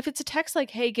clock. But if it's a text like,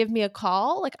 hey, give me a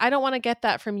call, like I don't want to get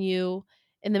that from you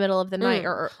in the middle of the night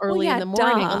or early in the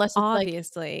morning, unless it's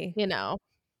obviously, I feel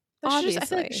like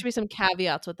there should be some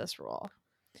caveats with this rule.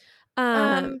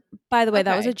 By the way,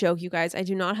 that was a joke, you guys. I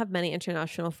do not have many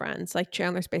international friends. Like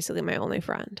Chandler's basically my only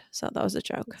friend. So that was a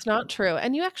joke. It's not true.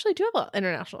 And you actually do have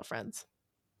international friends.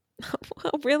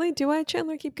 Well, really? Do I?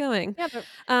 Chandler, keep going. Yeah, but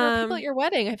for people at your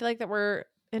wedding, I feel like that we're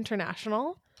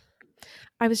international.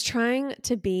 I was trying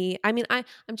to be, I'm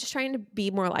just trying to be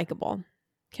more likable.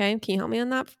 Okay. Can you help me on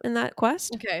that, in that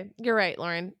quest? Okay. You're right,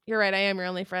 Lauren. You're right. I am your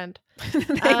only friend.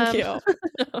 Thank you.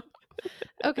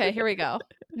 Okay. Here we go.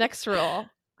 Next rule.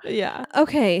 Yeah.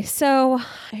 Okay. So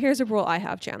here's a rule I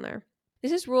have, Chandler.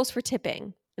 This is rules for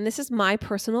tipping. And this is my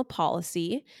personal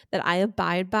policy that I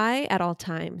abide by at all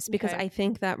times, because I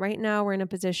think that right now we're in a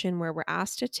position where we're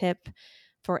asked to tip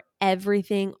for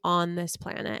everything on this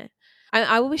planet.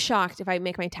 I will be shocked if I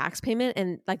make my tax payment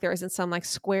and like there isn't some like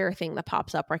Square thing that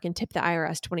pops up where I can tip the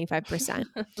IRS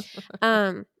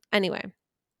 25%. Anyway,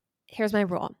 here's my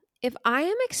rule. If I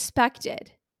am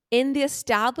expected in the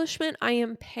establishment I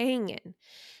am paying in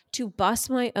to bus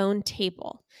my own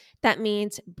table, that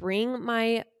means bring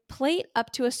my plate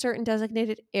up to a certain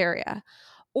designated area,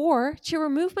 or to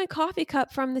remove my coffee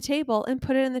cup from the table and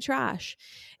put it in the trash.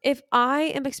 If I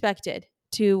am expected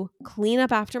to clean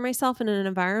up after myself in an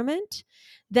environment,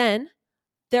 then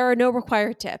there are no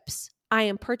required tips. I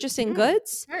am purchasing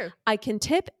goods. Sure. I can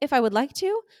tip if I would like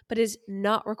to, but it is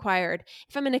not required.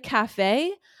 If I'm in a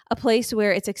cafe, a place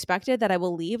where it's expected that I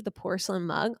will leave the porcelain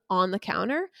mug on the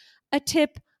counter, a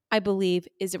tip, I believe,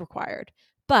 is required.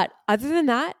 But other than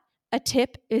that, a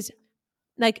tip is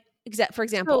like, for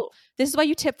example, this is why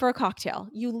you tip for a cocktail.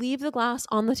 You leave the glass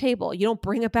on the table. You don't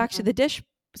bring it back to the dish.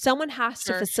 Someone has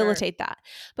to facilitate that.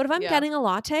 But if I'm getting a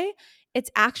latte, it's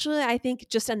actually, I think,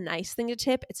 just a nice thing to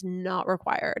tip. It's not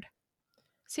required.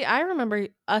 See, I remember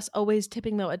us always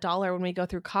tipping, though, $1 when we go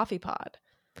through Coffee Pod.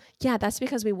 Yeah, that's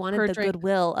because we wanted the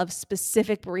goodwill of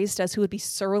specific baristas who would be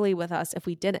surly with us if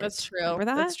we didn't. That's true. Remember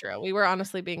that? That's true. We were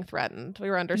honestly being threatened. We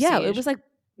were under siege. Yeah, it was like,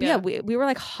 we were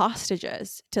like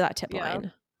hostages to that tip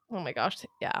line. Oh my gosh.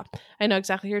 Yeah. I know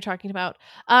exactly who you're talking about.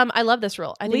 I love this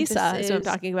rule. Lisa is who I'm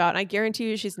talking about. And I guarantee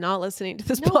you she's not listening to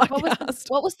this podcast.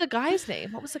 What was the guy's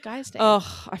name?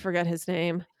 Oh, I forget his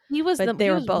name. They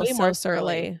were both so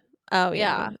surly. Oh,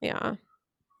 yeah. Yeah.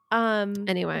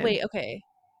 Anyway. Wait, okay.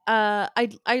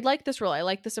 I like this rule. I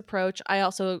like this approach. I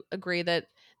also agree that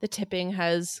the tipping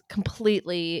has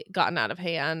completely gotten out of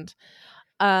hand.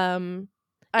 Can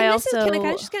I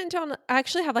just get into I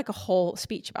actually have like a whole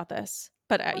speech about this.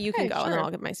 But you can go and then I'll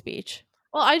give my speech.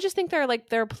 Well, I just think there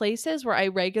are places where I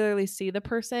regularly see the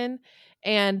person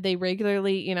and they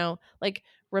regularly, like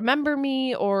remember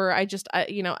me, or I just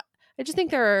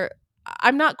think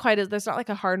I'm not quite as, there's not like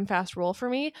a hard and fast rule for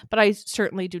me, but I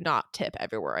certainly do not tip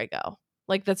everywhere I go.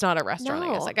 Like that's not a restaurant,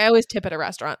 I guess. Like I always tip at a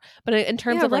restaurant, but in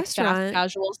terms of like fast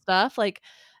casual stuff, like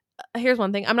here's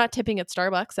one thing, I'm not tipping at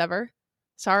Starbucks ever.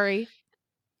 Sorry.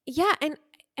 Yeah, and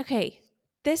okay,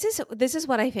 this is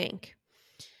what I think.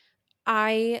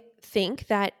 I think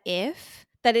that if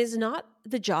that is not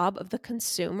the job of the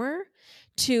consumer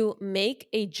to make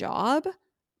a job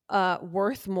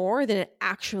worth more than it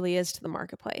actually is to the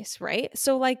marketplace, right?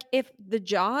 So like if the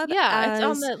job it's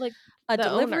on the like a the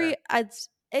delivery as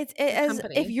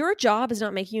if your job is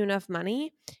not making you enough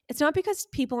money, it's not because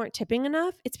people aren't tipping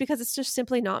enough, it's because it's just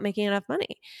simply not making enough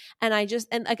money. And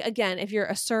like again, if you're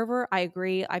a server, I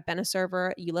agree. I've been a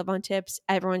server, you live on tips,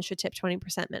 everyone should tip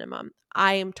 20% minimum.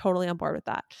 I am totally on board with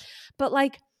that. But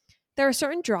like there are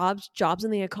certain jobs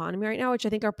in the economy right now which I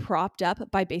think are propped up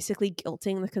by basically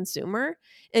guilting the consumer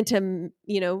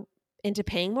into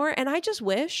paying more. And I just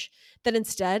wish that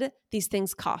instead these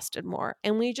things costed more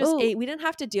and we didn't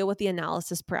have to deal with the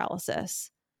analysis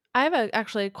paralysis. I have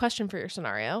actually a question for your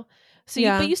scenario. So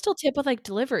but you still tip with like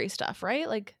delivery stuff, right?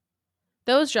 Like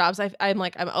those jobs, I'm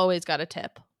always got to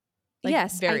tip. Like,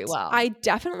 yes, very well. I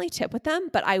definitely tip with them,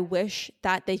 but I wish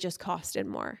that they just costed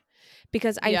more.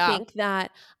 Because I think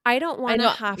that I don't want to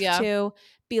have to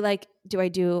be like, do I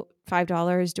do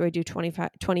 $5? Do I do 20%?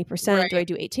 Right. Do I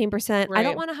do 18%? Right. I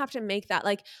don't want to have to make that.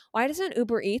 Like, why doesn't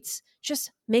Uber Eats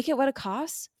just make it what it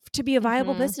costs to be a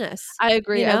viable business? I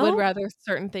agree. I would rather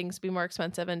certain things be more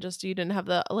expensive and just you didn't have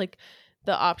the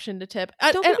option to tip.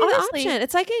 Don't give me the option.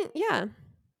 It's like,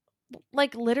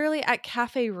 like literally at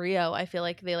Cafe Rio, I feel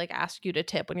like they like ask you to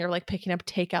tip when you're like picking up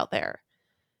takeout there.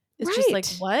 It's just like,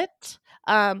 what?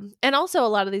 And also a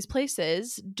lot of these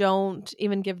places don't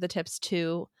even give the tips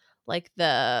to like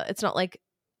it's not like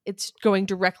it's going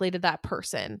directly to that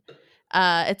person.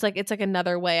 It's like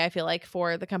another way I feel like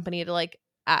for the company to like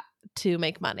to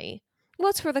make money. Well,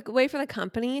 it's for the way for the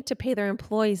company to pay their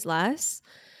employees less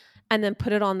and then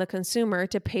put it on the consumer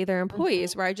to pay their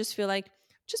employees, where I just feel like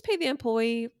just pay the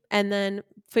employee and then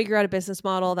figure out a business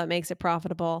model that makes it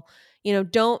profitable.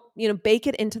 Don't, bake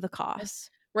it into the cost.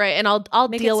 Right. And I'll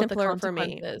deal with the consequences. For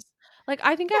me. Like,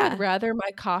 I think I would rather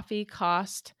my coffee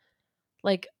cost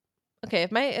like, okay,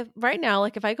 if right now,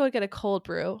 like if I go get a cold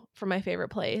brew from my favorite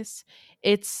place,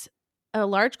 it's a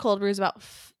large cold brew is about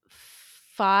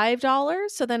 $5.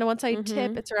 So then once I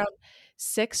tip, it's around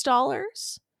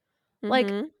 $6.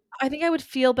 Like, I think I would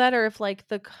feel better if like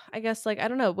I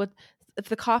don't know if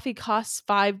the coffee costs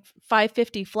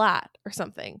 $5.50 flat or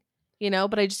something,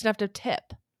 but I just have to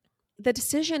tip. The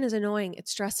decision is annoying. It's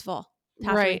stressful.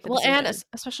 Right. Well, and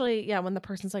especially, when the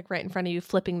person's like right in front of you,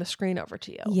 flipping the screen over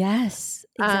to you. Yes,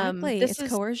 exactly. It's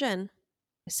coercion.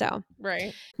 So,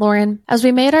 right. Lauren, as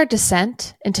we made our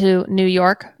descent into New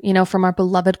York, from our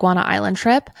beloved Guana Island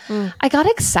trip, I got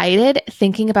excited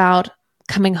thinking about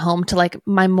coming home to like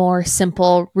my more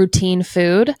simple routine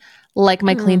food, like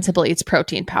my Clean Simple Eats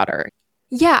protein powder.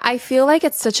 Yeah, I feel like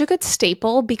it's such a good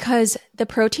staple because the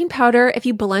protein powder, if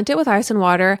you blend it with ice and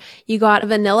water, you got a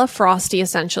vanilla frosty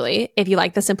essentially, if you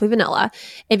like the Simply Vanilla.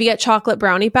 If you get chocolate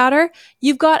brownie batter,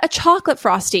 you've got a chocolate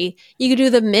frosty. You could do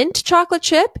the mint chocolate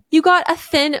chip, you got a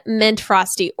thin mint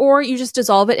frosty, or you just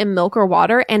dissolve it in milk or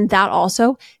water, and that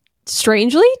also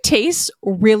strangely tastes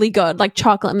really good, like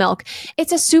chocolate milk.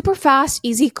 It's a super fast,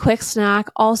 easy, quick snack.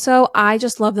 Also, I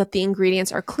just love that the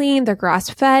ingredients are clean, they're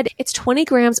grass-fed. It's 20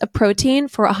 grams of protein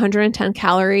for 110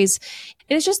 calories.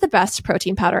 It is just the best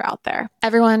protein powder out there.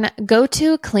 Everyone, go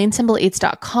to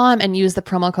cleansimpleeats.com and use the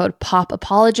promo code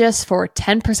POPApologists for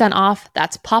 10% off.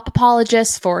 That's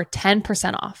POPApologists for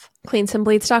 10% off.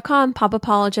 Cleansimpleeats.com,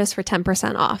 POPApologists for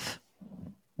 10% off.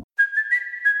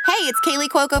 Hey, it's Kaylee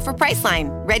Cuoco for Priceline.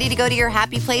 Ready to go to your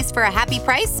happy place for a happy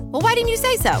price? Well, why didn't you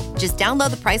say so? Just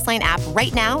download the Priceline app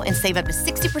right now and save up to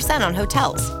 60% on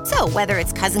hotels. So whether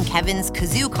it's Cousin Kevin's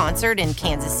Kazoo Concert in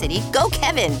Kansas City, go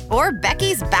Kevin, or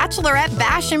Becky's Bachelorette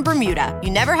Bash in Bermuda,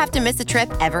 you never have to miss a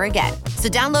trip ever again. So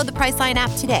download the Priceline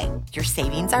app today. Your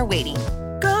savings are waiting.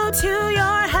 Go to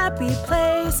your happy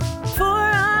place for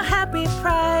a happy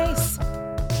price.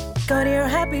 Go to your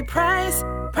happy price,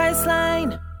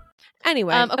 Priceline.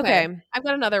 Anyway, okay. I've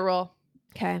got another rule.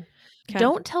 Okay.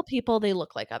 Don't tell people they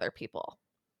look like other people.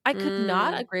 I could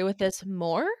not agree with this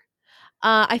more.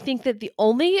 I think that the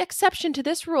only exception to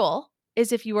this rule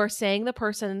is if you are saying the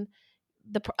person,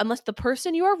 unless the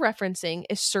person you are referencing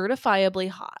is certifiably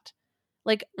hot,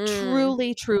 like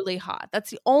truly, truly hot. That's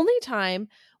the only time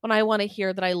when I want to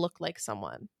hear that I look like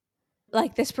someone.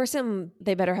 Like this person,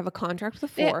 they better have a contract with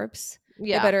Forbes.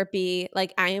 They better be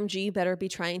like IMG better be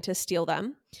trying to steal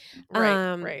them.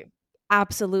 Right.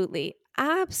 Absolutely.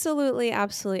 I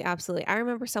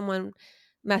remember someone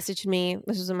messaged me,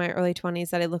 this was in my early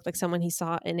 20s, that I looked like someone he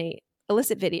saw in a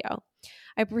illicit video.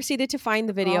 I proceeded to find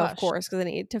the video, of course, because I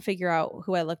needed to figure out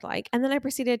who I looked like. And then I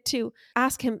proceeded to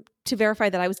ask him to verify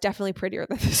that I was definitely prettier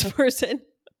than this person.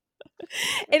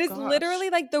 It is literally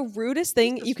like the rudest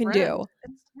thing you can do.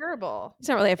 It's terrible. It's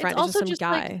not really a friend. It's just some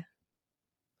guy.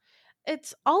 Like,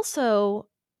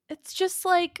 it's just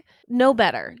like, know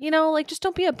better, like just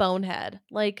don't be a bonehead.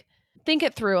 Like think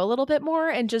it through a little bit more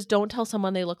and just don't tell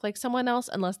someone they look like someone else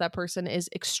unless that person is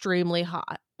extremely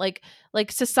hot. Like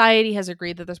society has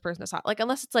agreed that this person is hot. Like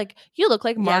unless it's like, you look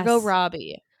like Margot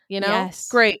Robbie, Yes,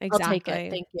 great. Exactly. I'll take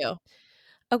it. Thank you.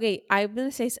 Okay, I'm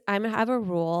going to have a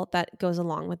rule that goes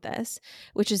along with this,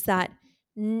 which is that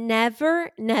never,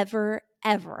 never,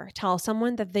 ever tell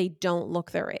someone that they don't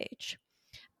look their age.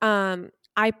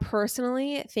 I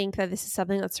personally think that this is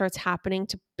something that starts happening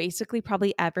to basically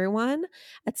probably everyone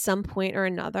at some point or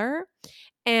another.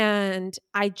 And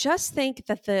I just think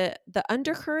that the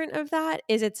undercurrent of that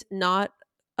is it's not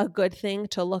a good thing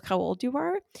to look how old you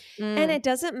are. And it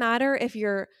doesn't matter if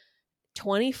you're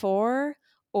 24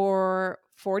 or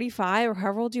 45 or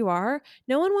however old you are.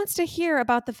 No one wants to hear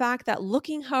about the fact that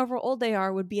looking however old they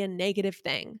are would be a negative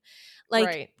thing. Like,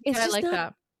 right. It's just like not,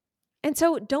 that. And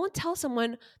so don't tell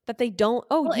someone that they don't,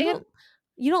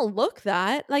 you don't look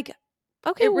that. Like,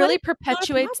 okay, it really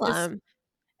perpetuates this.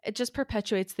 It just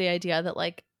perpetuates the idea that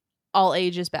like all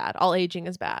age is bad. All aging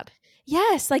is bad.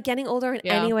 Yes. Like getting older in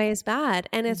any way is bad.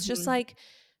 And it's just like,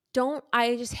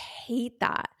 I just hate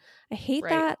that. I hate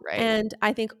that. Right. And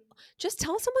I think just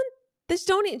tell someone this,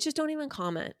 don't even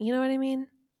comment. You know what I mean?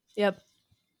 Yep.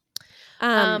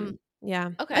 Yeah.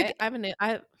 Okay.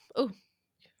 Like,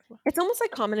 it's almost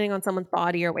like commenting on someone's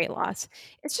body or weight loss.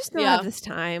 It's just not of this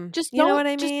time. Just you know what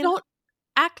I mean? Just don't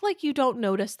act like you don't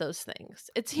notice those things.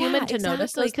 It's human to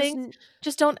notice those things.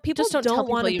 Just don't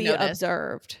want to be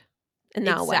observed in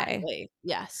that way.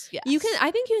 Yes.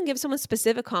 I think you can give someone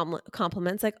specific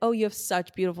compliments like, "Oh, you have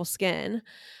such beautiful skin."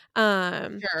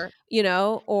 Sure.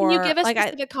 Or can you give a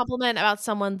specific compliment about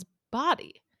someone's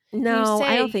body? No,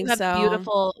 I don't think so.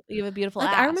 You have a beautiful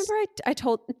ass. I remember I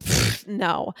told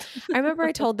no. I remember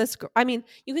I told this girl. I mean,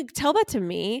 you can tell that to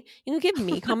me. You can give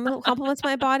me compliments to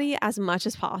my body as much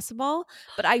as possible,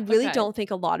 but I really don't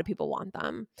think a lot of people want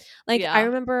them. Like I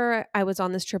remember I was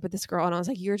on this trip with this girl and I was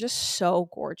like, "You're just so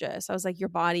gorgeous." I was like, "Your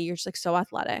body, you're just like so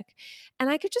athletic," and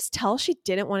I could just tell she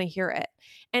didn't want to hear it.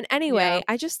 And anyway,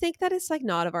 I just think that it's like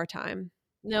not of our time.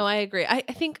 No, I agree. I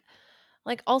think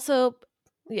like also.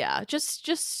 Yeah,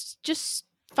 just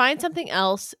find something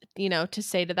else, to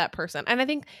say to that person. And I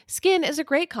think skin is a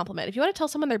great compliment. If you want to tell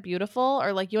someone they're beautiful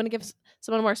or like you want to give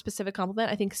someone a more specific compliment,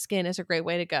 I think skin is a great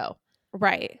way to go.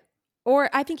 Right. Or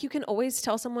I think you can always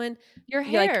tell someone your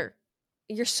hair. Like,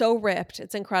 you're so ripped.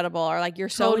 It's incredible. Or like, you're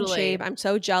so in shape. I'm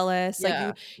so jealous.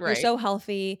 Like you're so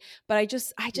healthy. But I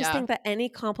just think that any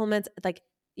compliments, like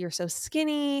you're so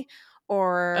skinny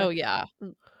or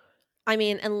I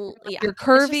mean, and you're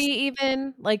curvy,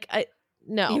 even like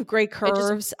no, you have great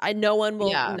curves. No one will.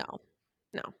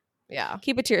 No. Yeah,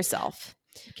 keep it to yourself.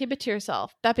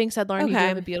 That being said, Lauren, you do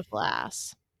have a beautiful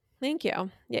ass. Thank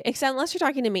you. Yeah, except unless you're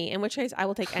talking to me, in which case I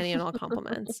will take any and all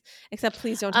compliments. Except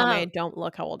please don't tell me I don't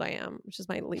look how old I am, which is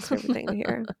my least favorite thing to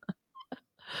hear.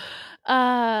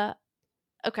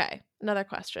 Okay. Another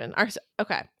question.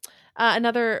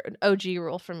 Another OG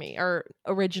rule for me, or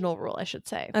original rule, I should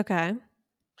say. Okay.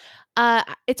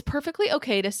 It's perfectly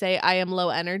okay to say I am low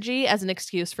energy as an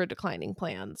excuse for declining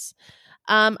plans.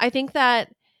 I think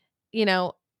that,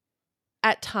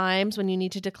 at times when you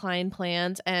need to decline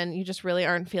plans and you just really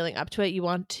aren't feeling up to it, you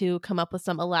want to come up with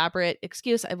some elaborate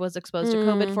excuse. I was exposed to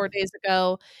COVID 4 days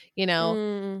ago,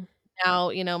 now,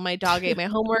 my dog ate my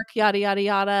homework, yada, yada,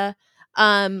 yada.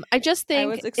 I just think I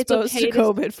was exposed to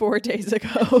COVID 4 days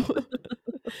ago.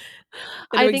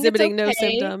 I think exhibiting no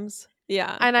symptoms.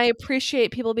 Yeah. And I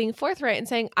appreciate people being forthright and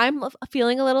saying, I'm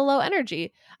feeling a little low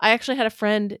energy. I actually had a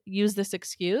friend use this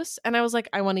excuse and I was like,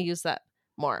 I want to use that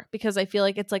more because I feel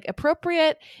like it's like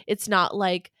appropriate. It's not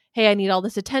like, hey, I need all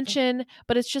this attention,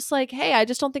 but it's just like, hey, I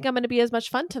just don't think I'm going to be as much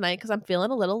fun tonight because I'm feeling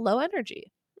a little low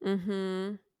energy.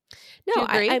 Mm-hmm.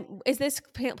 No, is this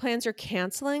plans you're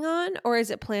canceling on or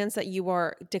is it plans that you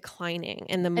are declining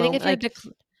in the moment? I think if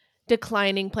you're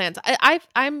declining plans,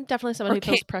 I'm definitely someone who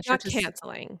feels pressure not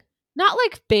canceling. Not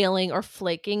like bailing or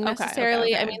flaking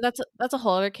necessarily. Okay. I mean, that's a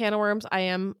whole other can of worms. I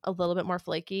am a little bit more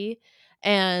flaky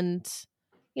and,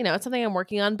 it's something I'm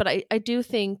working on. But I do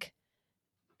think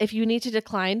if you need to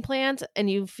decline plans and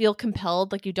you feel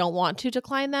compelled, like you don't want to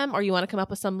decline them, or you want to come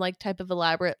up with some like type of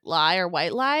elaborate lie or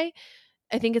white lie,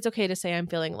 I think it's okay to say I'm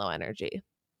feeling low energy.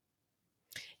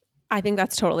 I think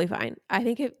that's totally fine. I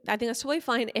think that's totally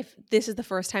fine if this is the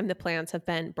first time the plans have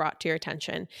been brought to your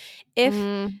attention. If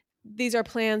these are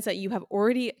plans that you have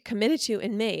already committed to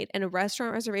and made, and a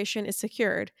restaurant reservation is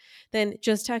secured, then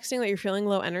just texting that you're feeling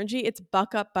low energy, it's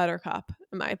buck up buttercup,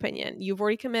 in my opinion. You've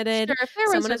already committed. Sure, if there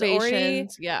are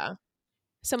reservations,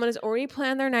 someone has already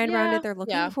planned their night around it. They're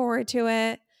looking forward to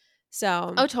it.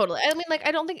 So, oh, totally. I mean, like,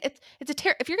 I don't think it's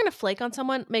if you're gonna flake on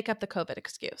someone, make up the COVID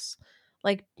excuse.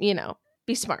 Like,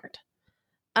 be smart.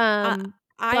 I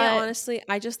honestly,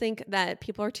 I just think that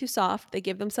people are too soft. They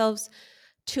give themselves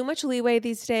too much leeway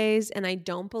these days, and I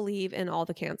don't believe in all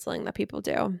the canceling that people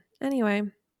do. Anyway,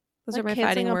 those are my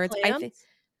fighting words. I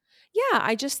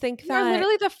just think that you're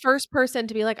literally the first person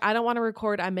to be like, I don't want to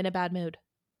record. I'm in a bad mood.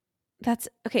 That's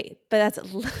okay, but that's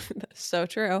so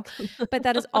true. But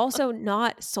that is also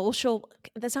not social.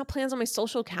 That's not plans on my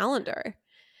social calendar.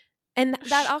 And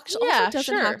that also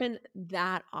doesn't happen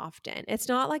that often. It's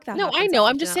not like that. No, I know.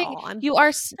 I'm just saying you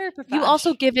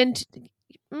also give in to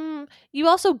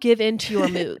your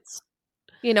moods,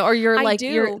 or you're like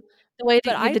the way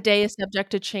that the day is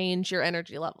subject to change your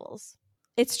energy levels.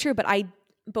 It's true, but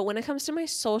when it comes to my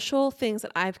social things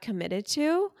that I've committed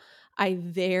to, I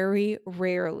very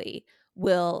rarely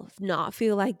will not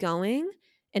feel like going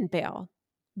and bail.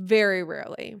 Very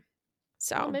rarely.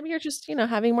 So maybe you're just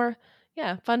having more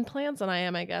fun plans than I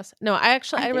am, I guess. No, I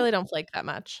really don't flake that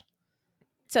much.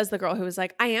 Says the girl who was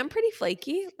like, I am pretty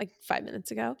flaky like 5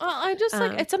 minutes ago. Well, I just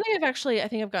it's something I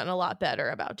think I've gotten a lot better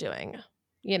about doing,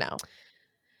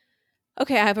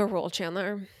 Okay, I have a rule,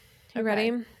 Chandler. You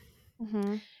ready?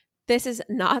 Mm-hmm. This is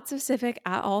not specific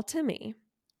at all to me.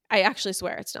 I actually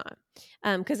swear it's not.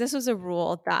 Because this was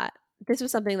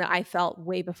something that I felt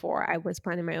way before I was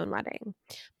planning my own wedding.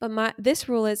 But this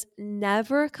rule is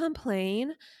never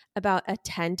complain about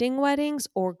attending weddings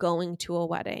or going to a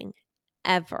wedding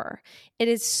ever. It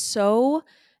is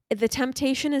the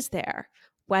temptation is there.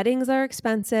 Weddings are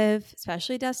expensive,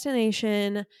 especially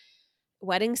destination.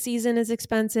 Wedding season is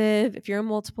expensive. If you're a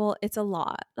multiple, it's a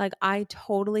lot. Like, I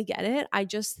totally get it. I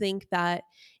just think that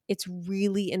it's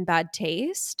really in bad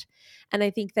taste. And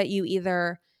I think that you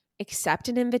either accept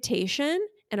an invitation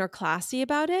and are classy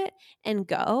about it and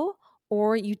go,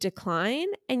 or you decline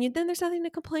and then there's nothing to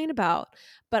complain about.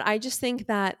 But I just think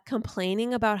that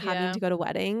complaining about having to go to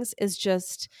weddings is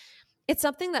it's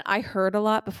something that I heard a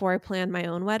lot before I planned my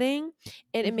own wedding.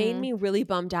 And it made me really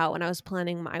bummed out when I was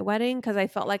planning my wedding because I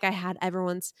felt like I had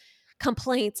everyone's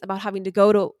complaints about having to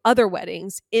go to other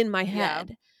weddings in my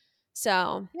head.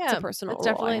 So it's a personal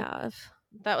rule I have.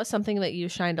 That was something that you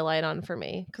shined a light on for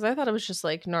me because I thought it was just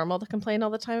like normal to complain all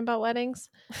the time about weddings.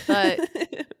 But,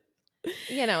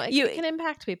 it can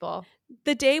impact people.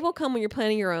 The day will come when you're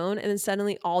planning your own and then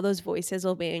suddenly all those voices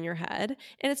will be in your head.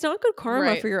 And it's not good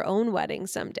karma for your own wedding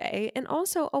someday. And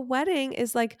also a wedding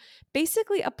is like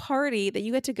basically a party that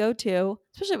you get to go to,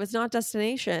 especially if it's not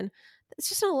destination. It's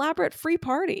just an elaborate free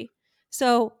party.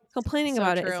 So complaining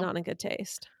about it is not in good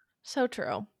taste. So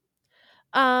true.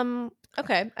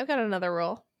 Okay, I've got another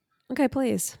rule. Okay,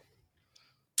 please.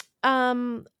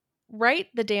 Write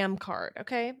the damn card,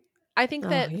 okay? I think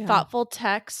that thoughtful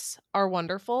texts are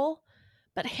wonderful,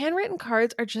 but handwritten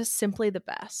cards are just simply the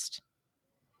best.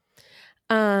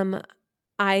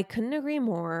 I couldn't agree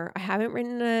more. I haven't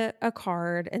written a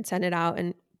card and sent it out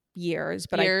in years,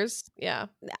 but yeah.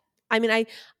 I mean,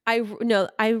 I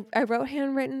wrote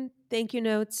handwritten thank you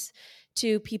notes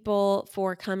to people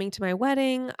for coming to my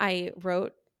wedding. I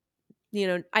wrote,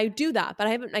 I do that, but I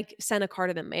haven't sent a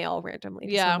card in the mail randomly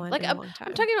to someone in a long time.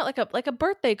 I'm talking about like a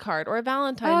birthday card or a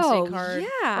Valentine's Day card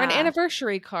or an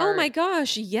anniversary card. Oh my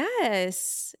gosh,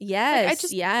 yes.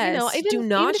 Do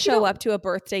not show up to a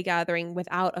birthday gathering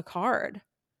without a card.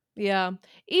 Yeah.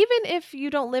 Even if you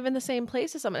don't live in the same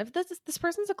place as someone, if this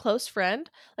person's a close friend,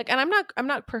 and I'm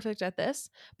not perfect at this,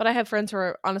 but I have friends who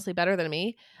are honestly better than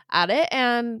me at it,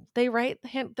 and they write a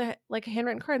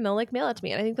handwritten card and they'll mail it to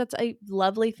me. And I think that's a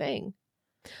lovely thing.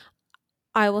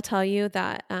 I will tell you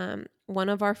that one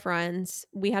of our friends,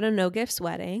 we had a no gifts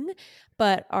wedding,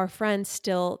 but our friends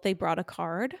they brought a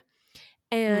card,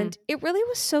 and it really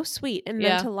was so sweet and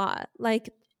meant a lot.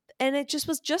 And it just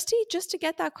was just to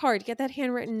get that card, get that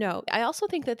handwritten note. I also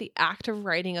think that the act of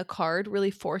writing a card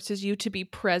really forces you to be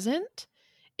present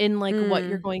in what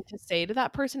you're going to say to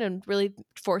that person, and really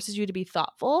forces you to be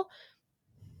thoughtful.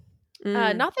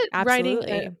 Not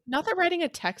that writing a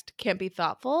text can't be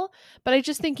thoughtful, but I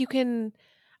just think you can.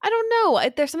 I don't know.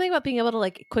 There's something about being able to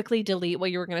like quickly delete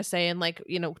what you were going to say and like,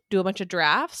 do a bunch of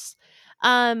drafts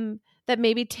that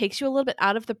maybe takes you a little bit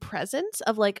out of the presence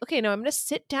of like, okay, no, I'm going to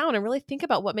sit down and really think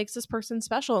about what makes this person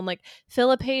special and like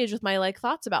fill a page with my like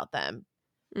thoughts about them.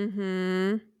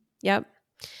 Yep.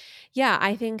 Yeah,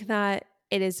 I think that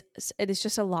it is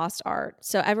just a lost art.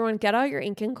 So everyone get out your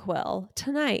ink and quill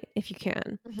tonight if you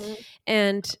can.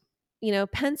 And,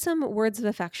 pen some words of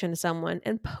affection to someone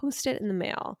and post it in the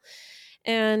mail.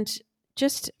 And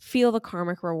just feel the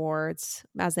karmic rewards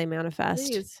as they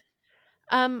manifest. Please.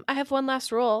 I have one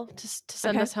last rule to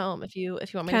send us home if you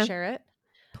want me to share it.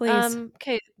 Please.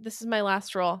 Okay, this is my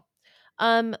last rule.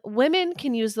 Women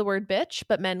can use the word bitch,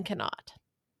 but men cannot.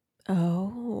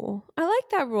 Oh, I like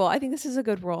that rule. I think this is a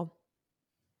good rule.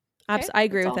 Okay, I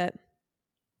agree with it.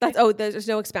 There's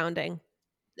no expounding.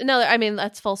 No, I mean,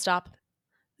 that's full stop.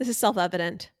 This is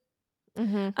self-evident.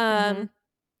 Yeah,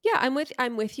 I'm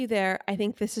with you there. I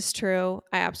think this is true.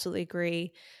 I absolutely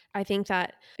agree. I think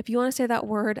that if you want to say that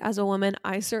word as a woman,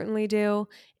 I certainly do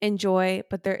enjoy,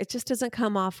 but it just doesn't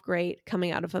come off great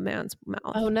coming out of a man's mouth.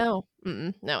 Oh no.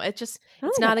 No, it's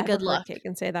not a good look. I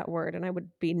can say that word and I would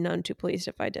be none too pleased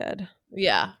if I did.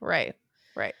 Yeah, right.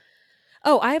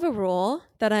 Oh, I have a rule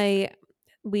that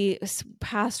we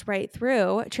passed right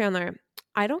through. Chandler,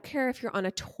 I don't care if you're on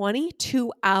a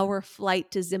 22-hour flight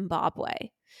to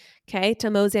Zimbabwe, okay, to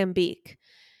Mozambique.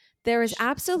 There is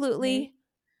absolutely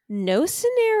no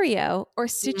scenario or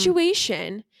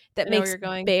situation that makes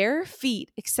bare feet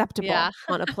acceptable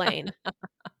on a plane.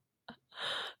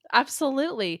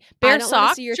 Absolutely. Bare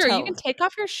socks. Sure, you can take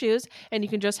off your shoes and you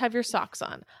can just have your socks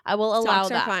on. I will allow that.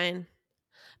 Socks are fine.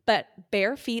 But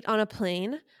bare feet on a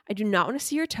plane, I do not want to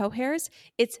see your toe hairs.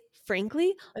 It's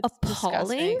frankly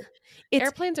appalling.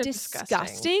 Airplanes are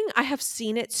disgusting. I have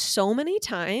seen it so many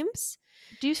times.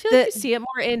 Do you feel like you see it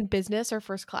more in business or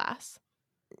first class?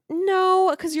 No,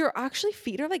 because your actually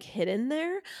feet are like hidden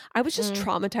there. I was just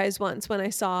traumatized once when I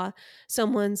saw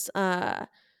someone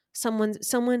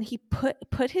he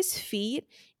put his feet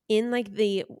in like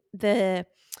the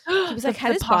he was like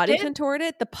had his body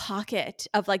contorted, the pocket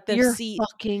of like the seat. You're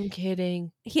fucking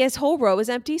kidding. His whole row was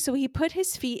empty, so he put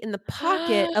his feet in the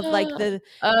pocket of like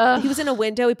he was in a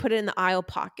window, he put it in the aisle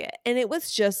pocket. And it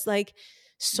was just like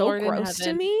so Lord gross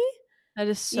to me. That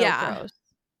is so gross.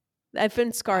 I've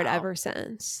been scarred ever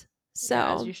since. So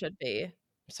as you should be.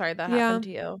 Sorry that happened to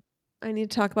you. I need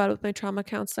to talk about it with my trauma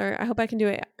counselor. I hope I can do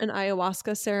an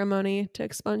ayahuasca ceremony to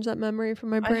expunge that memory from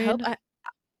my brain.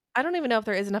 I don't even know if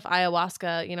there is enough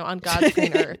ayahuasca, on God's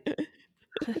green earth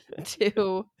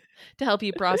to help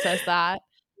you process that.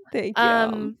 Thank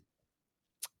you.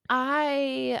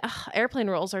 Airplane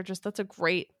rules are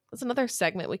that's another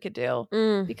segment we could do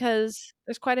because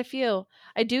there's quite a few.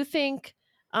 I do think,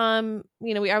 I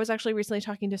was actually recently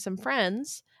talking to some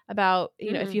friends about,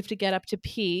 if you have to get up to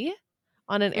pee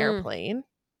on an airplane,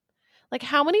 like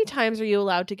how many times are you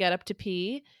allowed to get up to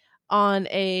pee on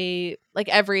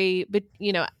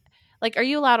are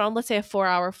you allowed on, let's say, a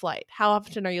 4-hour flight? How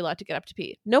often are you allowed to get up to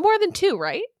pee? No more than 2,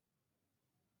 right?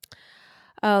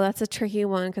 Oh, that's a tricky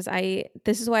one because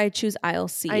this is why I choose aisle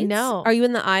seats. I know. Are you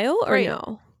in the aisle or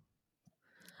no?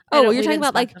 Oh, you're talking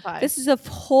about like this is a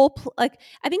whole I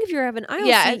think if you have an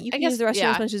aisle seat, you can use the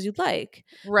restroom as much as you'd like.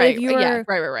 Right.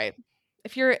 Right.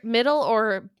 If you're middle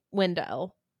or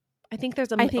window, I think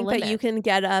there's a limit. That you can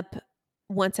get up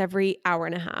once every hour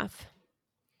and a half.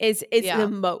 Is the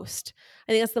most.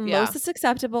 I think that's the most that's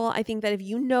acceptable. I think that if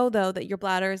you know though that your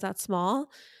bladder is that small,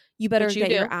 you better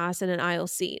get your ass in an aisle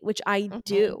seat, which I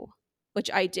do.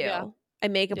 Yeah. I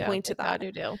make a point to that.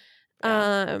 You do.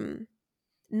 Yeah.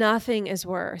 Nothing is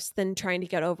worse than trying to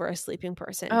get over a sleeping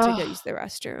person to go use the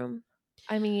restroom.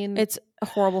 I mean, it's a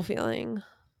horrible feeling.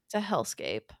 It's a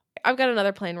hellscape. I've got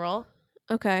another plane rule.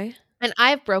 Okay. And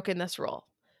I've broken this rule,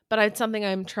 but it's something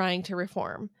I'm trying to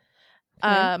reform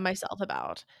myself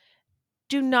about.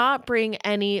 Do not bring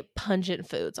any pungent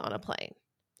foods on a plane.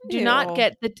 Do not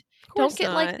get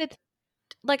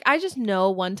I just know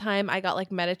one time I got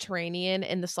like Mediterranean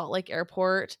in the Salt Lake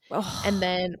airport and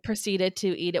then proceeded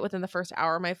to eat it within the first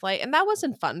hour of my flight. And that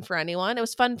wasn't fun for anyone. It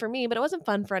was fun for me, but it wasn't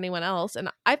fun for anyone else. And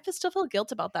I still feel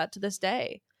guilt about that to this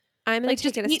day. I'm going to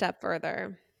take it a step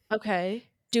further. Okay.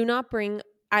 Do not bring,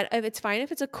 it's fine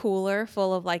if it's a cooler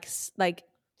full of like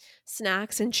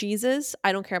snacks and cheeses.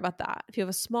 I don't care about that. If you have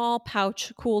a small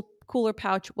pouch, cooler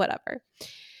pouch, whatever.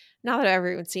 Not that I've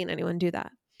ever even seen anyone do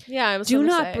that. Yeah, I was Do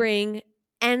not bring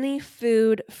any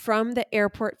food from the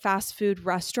airport fast food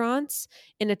restaurants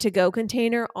in a to-go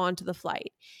container onto the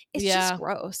flight. It's just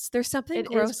gross. There's something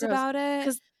gross about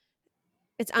it.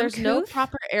 There's no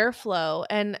proper airflow,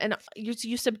 and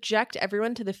you subject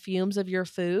everyone to the fumes of your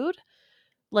food,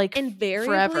 like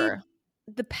forever.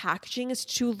 The packaging is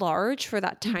too large for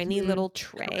that tiny little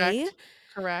tray.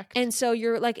 Correct. And so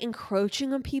you're like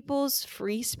encroaching on people's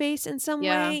free space in some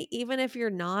way, even if you're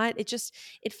not.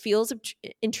 It feels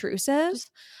intrusive.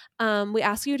 We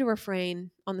ask you to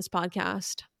refrain on this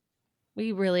podcast.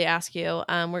 We really ask you.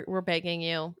 We're begging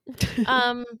you.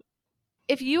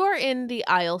 If you are in the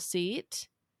aisle seat,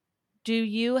 do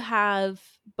you have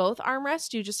both armrests?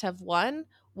 Do you just have one?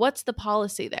 What's the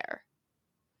policy there?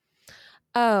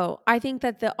 Oh, I think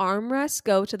that the armrests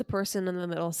go to the person in the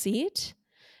middle seat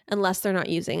unless they're not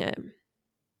using it.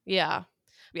 Yeah.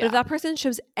 But if that person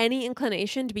shows any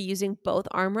inclination to be using both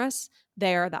armrests,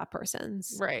 they are that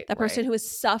person's. Right. That person who is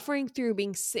suffering through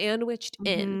being sandwiched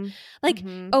in. Like,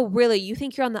 oh, really? You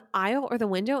think you're on the aisle or the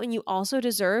window and you also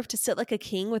deserve to sit like a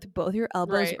king with both your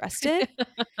elbows rested?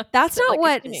 That's not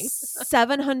what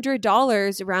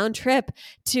 $700 round trip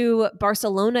to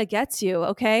Barcelona gets you,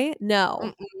 okay?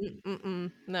 No.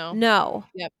 No.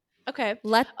 Yep. Okay.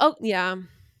 Yeah.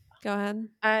 Go ahead.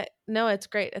 No, it's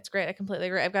great. It's great. I completely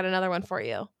agree. I've got another one for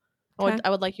you. Okay. I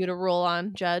would like you to rule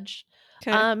on, Judge.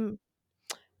 Okay.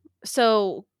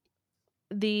 So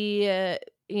the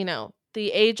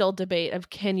age-old debate of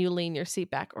can you lean your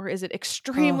seat back, or is it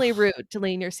extremely rude to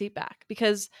lean your seat back?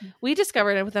 Because we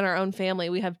discovered it within our own family.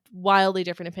 We have wildly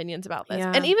different opinions about this.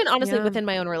 And even honestly, within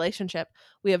my own relationship,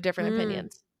 we have different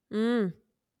opinions.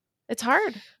 It's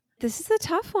hard. This is a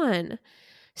tough one.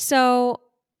 So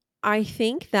I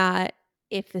think that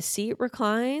if the seat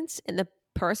reclines and the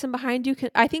person behind you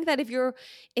I think that if you're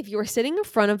sitting in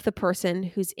front of the person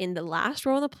who's in the last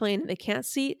row of the plane and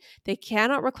they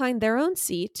cannot recline their own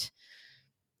seat,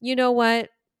 you know what?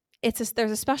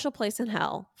 There's a special place in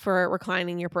hell for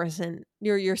reclining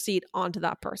your seat onto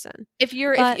that person. If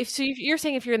you're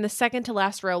saying if you're in the second to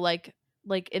last row, like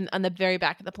on the very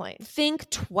back of the plane, think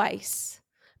twice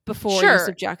before you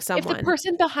subject someone. If the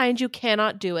person behind you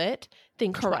cannot do it,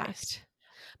 think twice.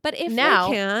 But if they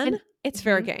can, it's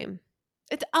fair game.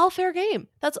 It's all fair game.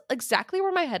 That's exactly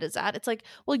where my head is at. It's like,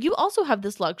 well, you also have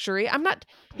this luxury. I'm not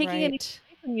taking anything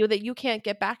from you that you can't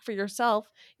get back for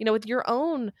yourself, with your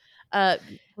own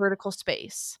vertical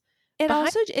space.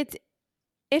 It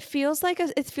feels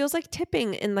like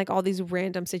tipping in like all these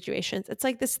random situations. It's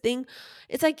like this thing.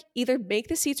 It's like either make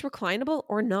the seats reclinable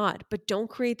or not, but don't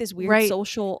create this weird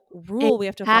social rule we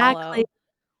have to follow.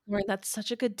 Lauren, that's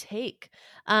such a good take.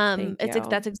 That's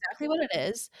exactly what it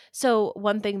is. So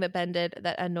one thing that Ben did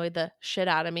that annoyed the shit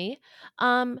out of me,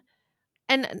 and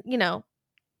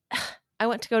I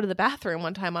went to go to the bathroom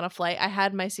one time on a flight. I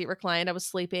had my seat reclined. I was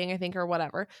sleeping, I think, or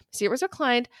whatever. My seat was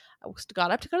reclined. I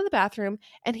got up to go to the bathroom,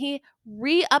 and he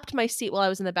re-upped my seat while I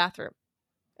was in the bathroom.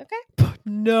 Okay.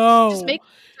 No. Just to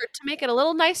make it a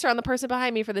little nicer on the person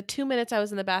behind me for the 2 minutes I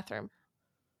was in the bathroom.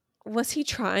 Was he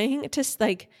trying to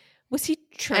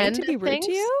be rude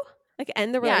to you? Like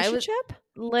end the relationship?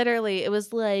 Literally, it was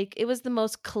the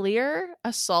most clear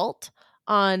assault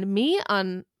on me,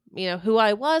 on who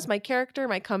I was, my character,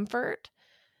 my comfort.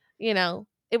 It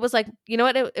was like, you know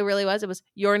what it really was? It was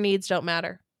your needs don't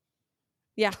matter.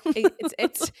 Yeah.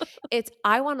 It's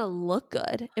I want to look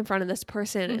good in front of this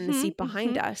person in the seat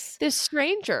behind us. This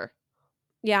stranger.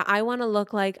 Yeah, I want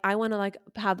to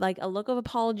have like a look of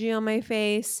apology on my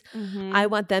face. I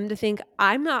want them to think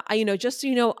I'm not, just so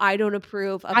you know, I don't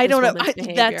approve of this woman's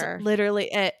behavior. That's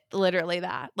literally it. Literally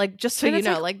that. Like, just so you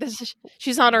know, like this,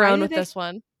 she's on her own with this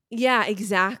one. Yeah,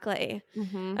 exactly.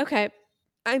 Okay.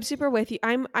 I'm super with you.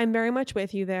 I'm very much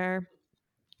with you there.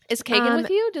 Is Kagan with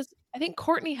you? I think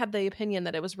Courtney had the opinion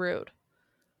that it was rude.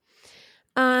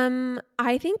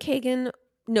 I think Kagan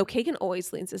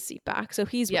always leans his seat back, so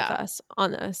he's with us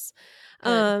on this.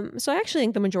 So I actually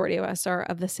think the majority of us are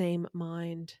of the same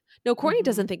mind. No, Courtney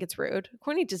doesn't think it's rude.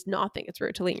 Courtney does not think it's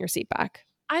rude to lean your seat back.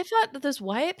 I thought that does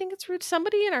Wyatt think it's rude?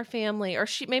 Somebody in our family, or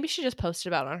maybe she just posted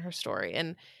about it on her story,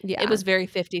 and it was very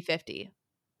 50-50.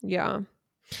 Yeah.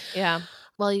 Yeah.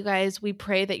 Well, you guys, we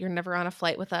pray that you're never on a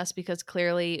flight with us because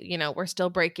clearly, we're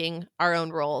still breaking our own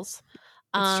rules.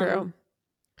 It's true.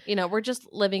 We're just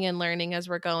living and learning as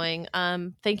we're going.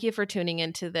 Thank you for tuning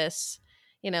into this,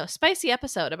 spicy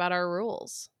episode about our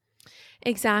rules.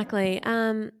 Exactly.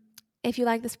 If you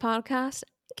like this podcast,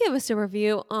 give us a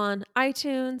review on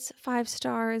iTunes, 5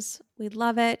 stars. We'd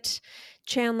love it.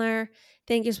 Chandler,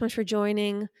 thank you so much for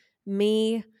joining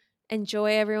me.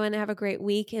 Enjoy, everyone. Have a great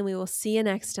week, and we will see you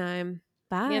next time.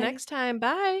 Bye. See you next time.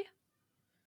 Bye.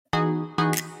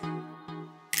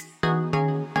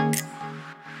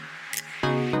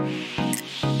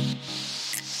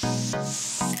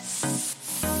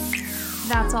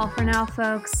 That's all for now,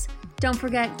 folks. Don't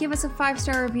forget, give us a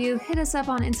 5-star review, hit us up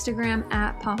on Instagram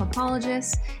at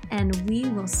Popapologists, and we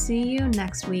will see you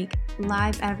next week,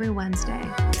 live every Wednesday.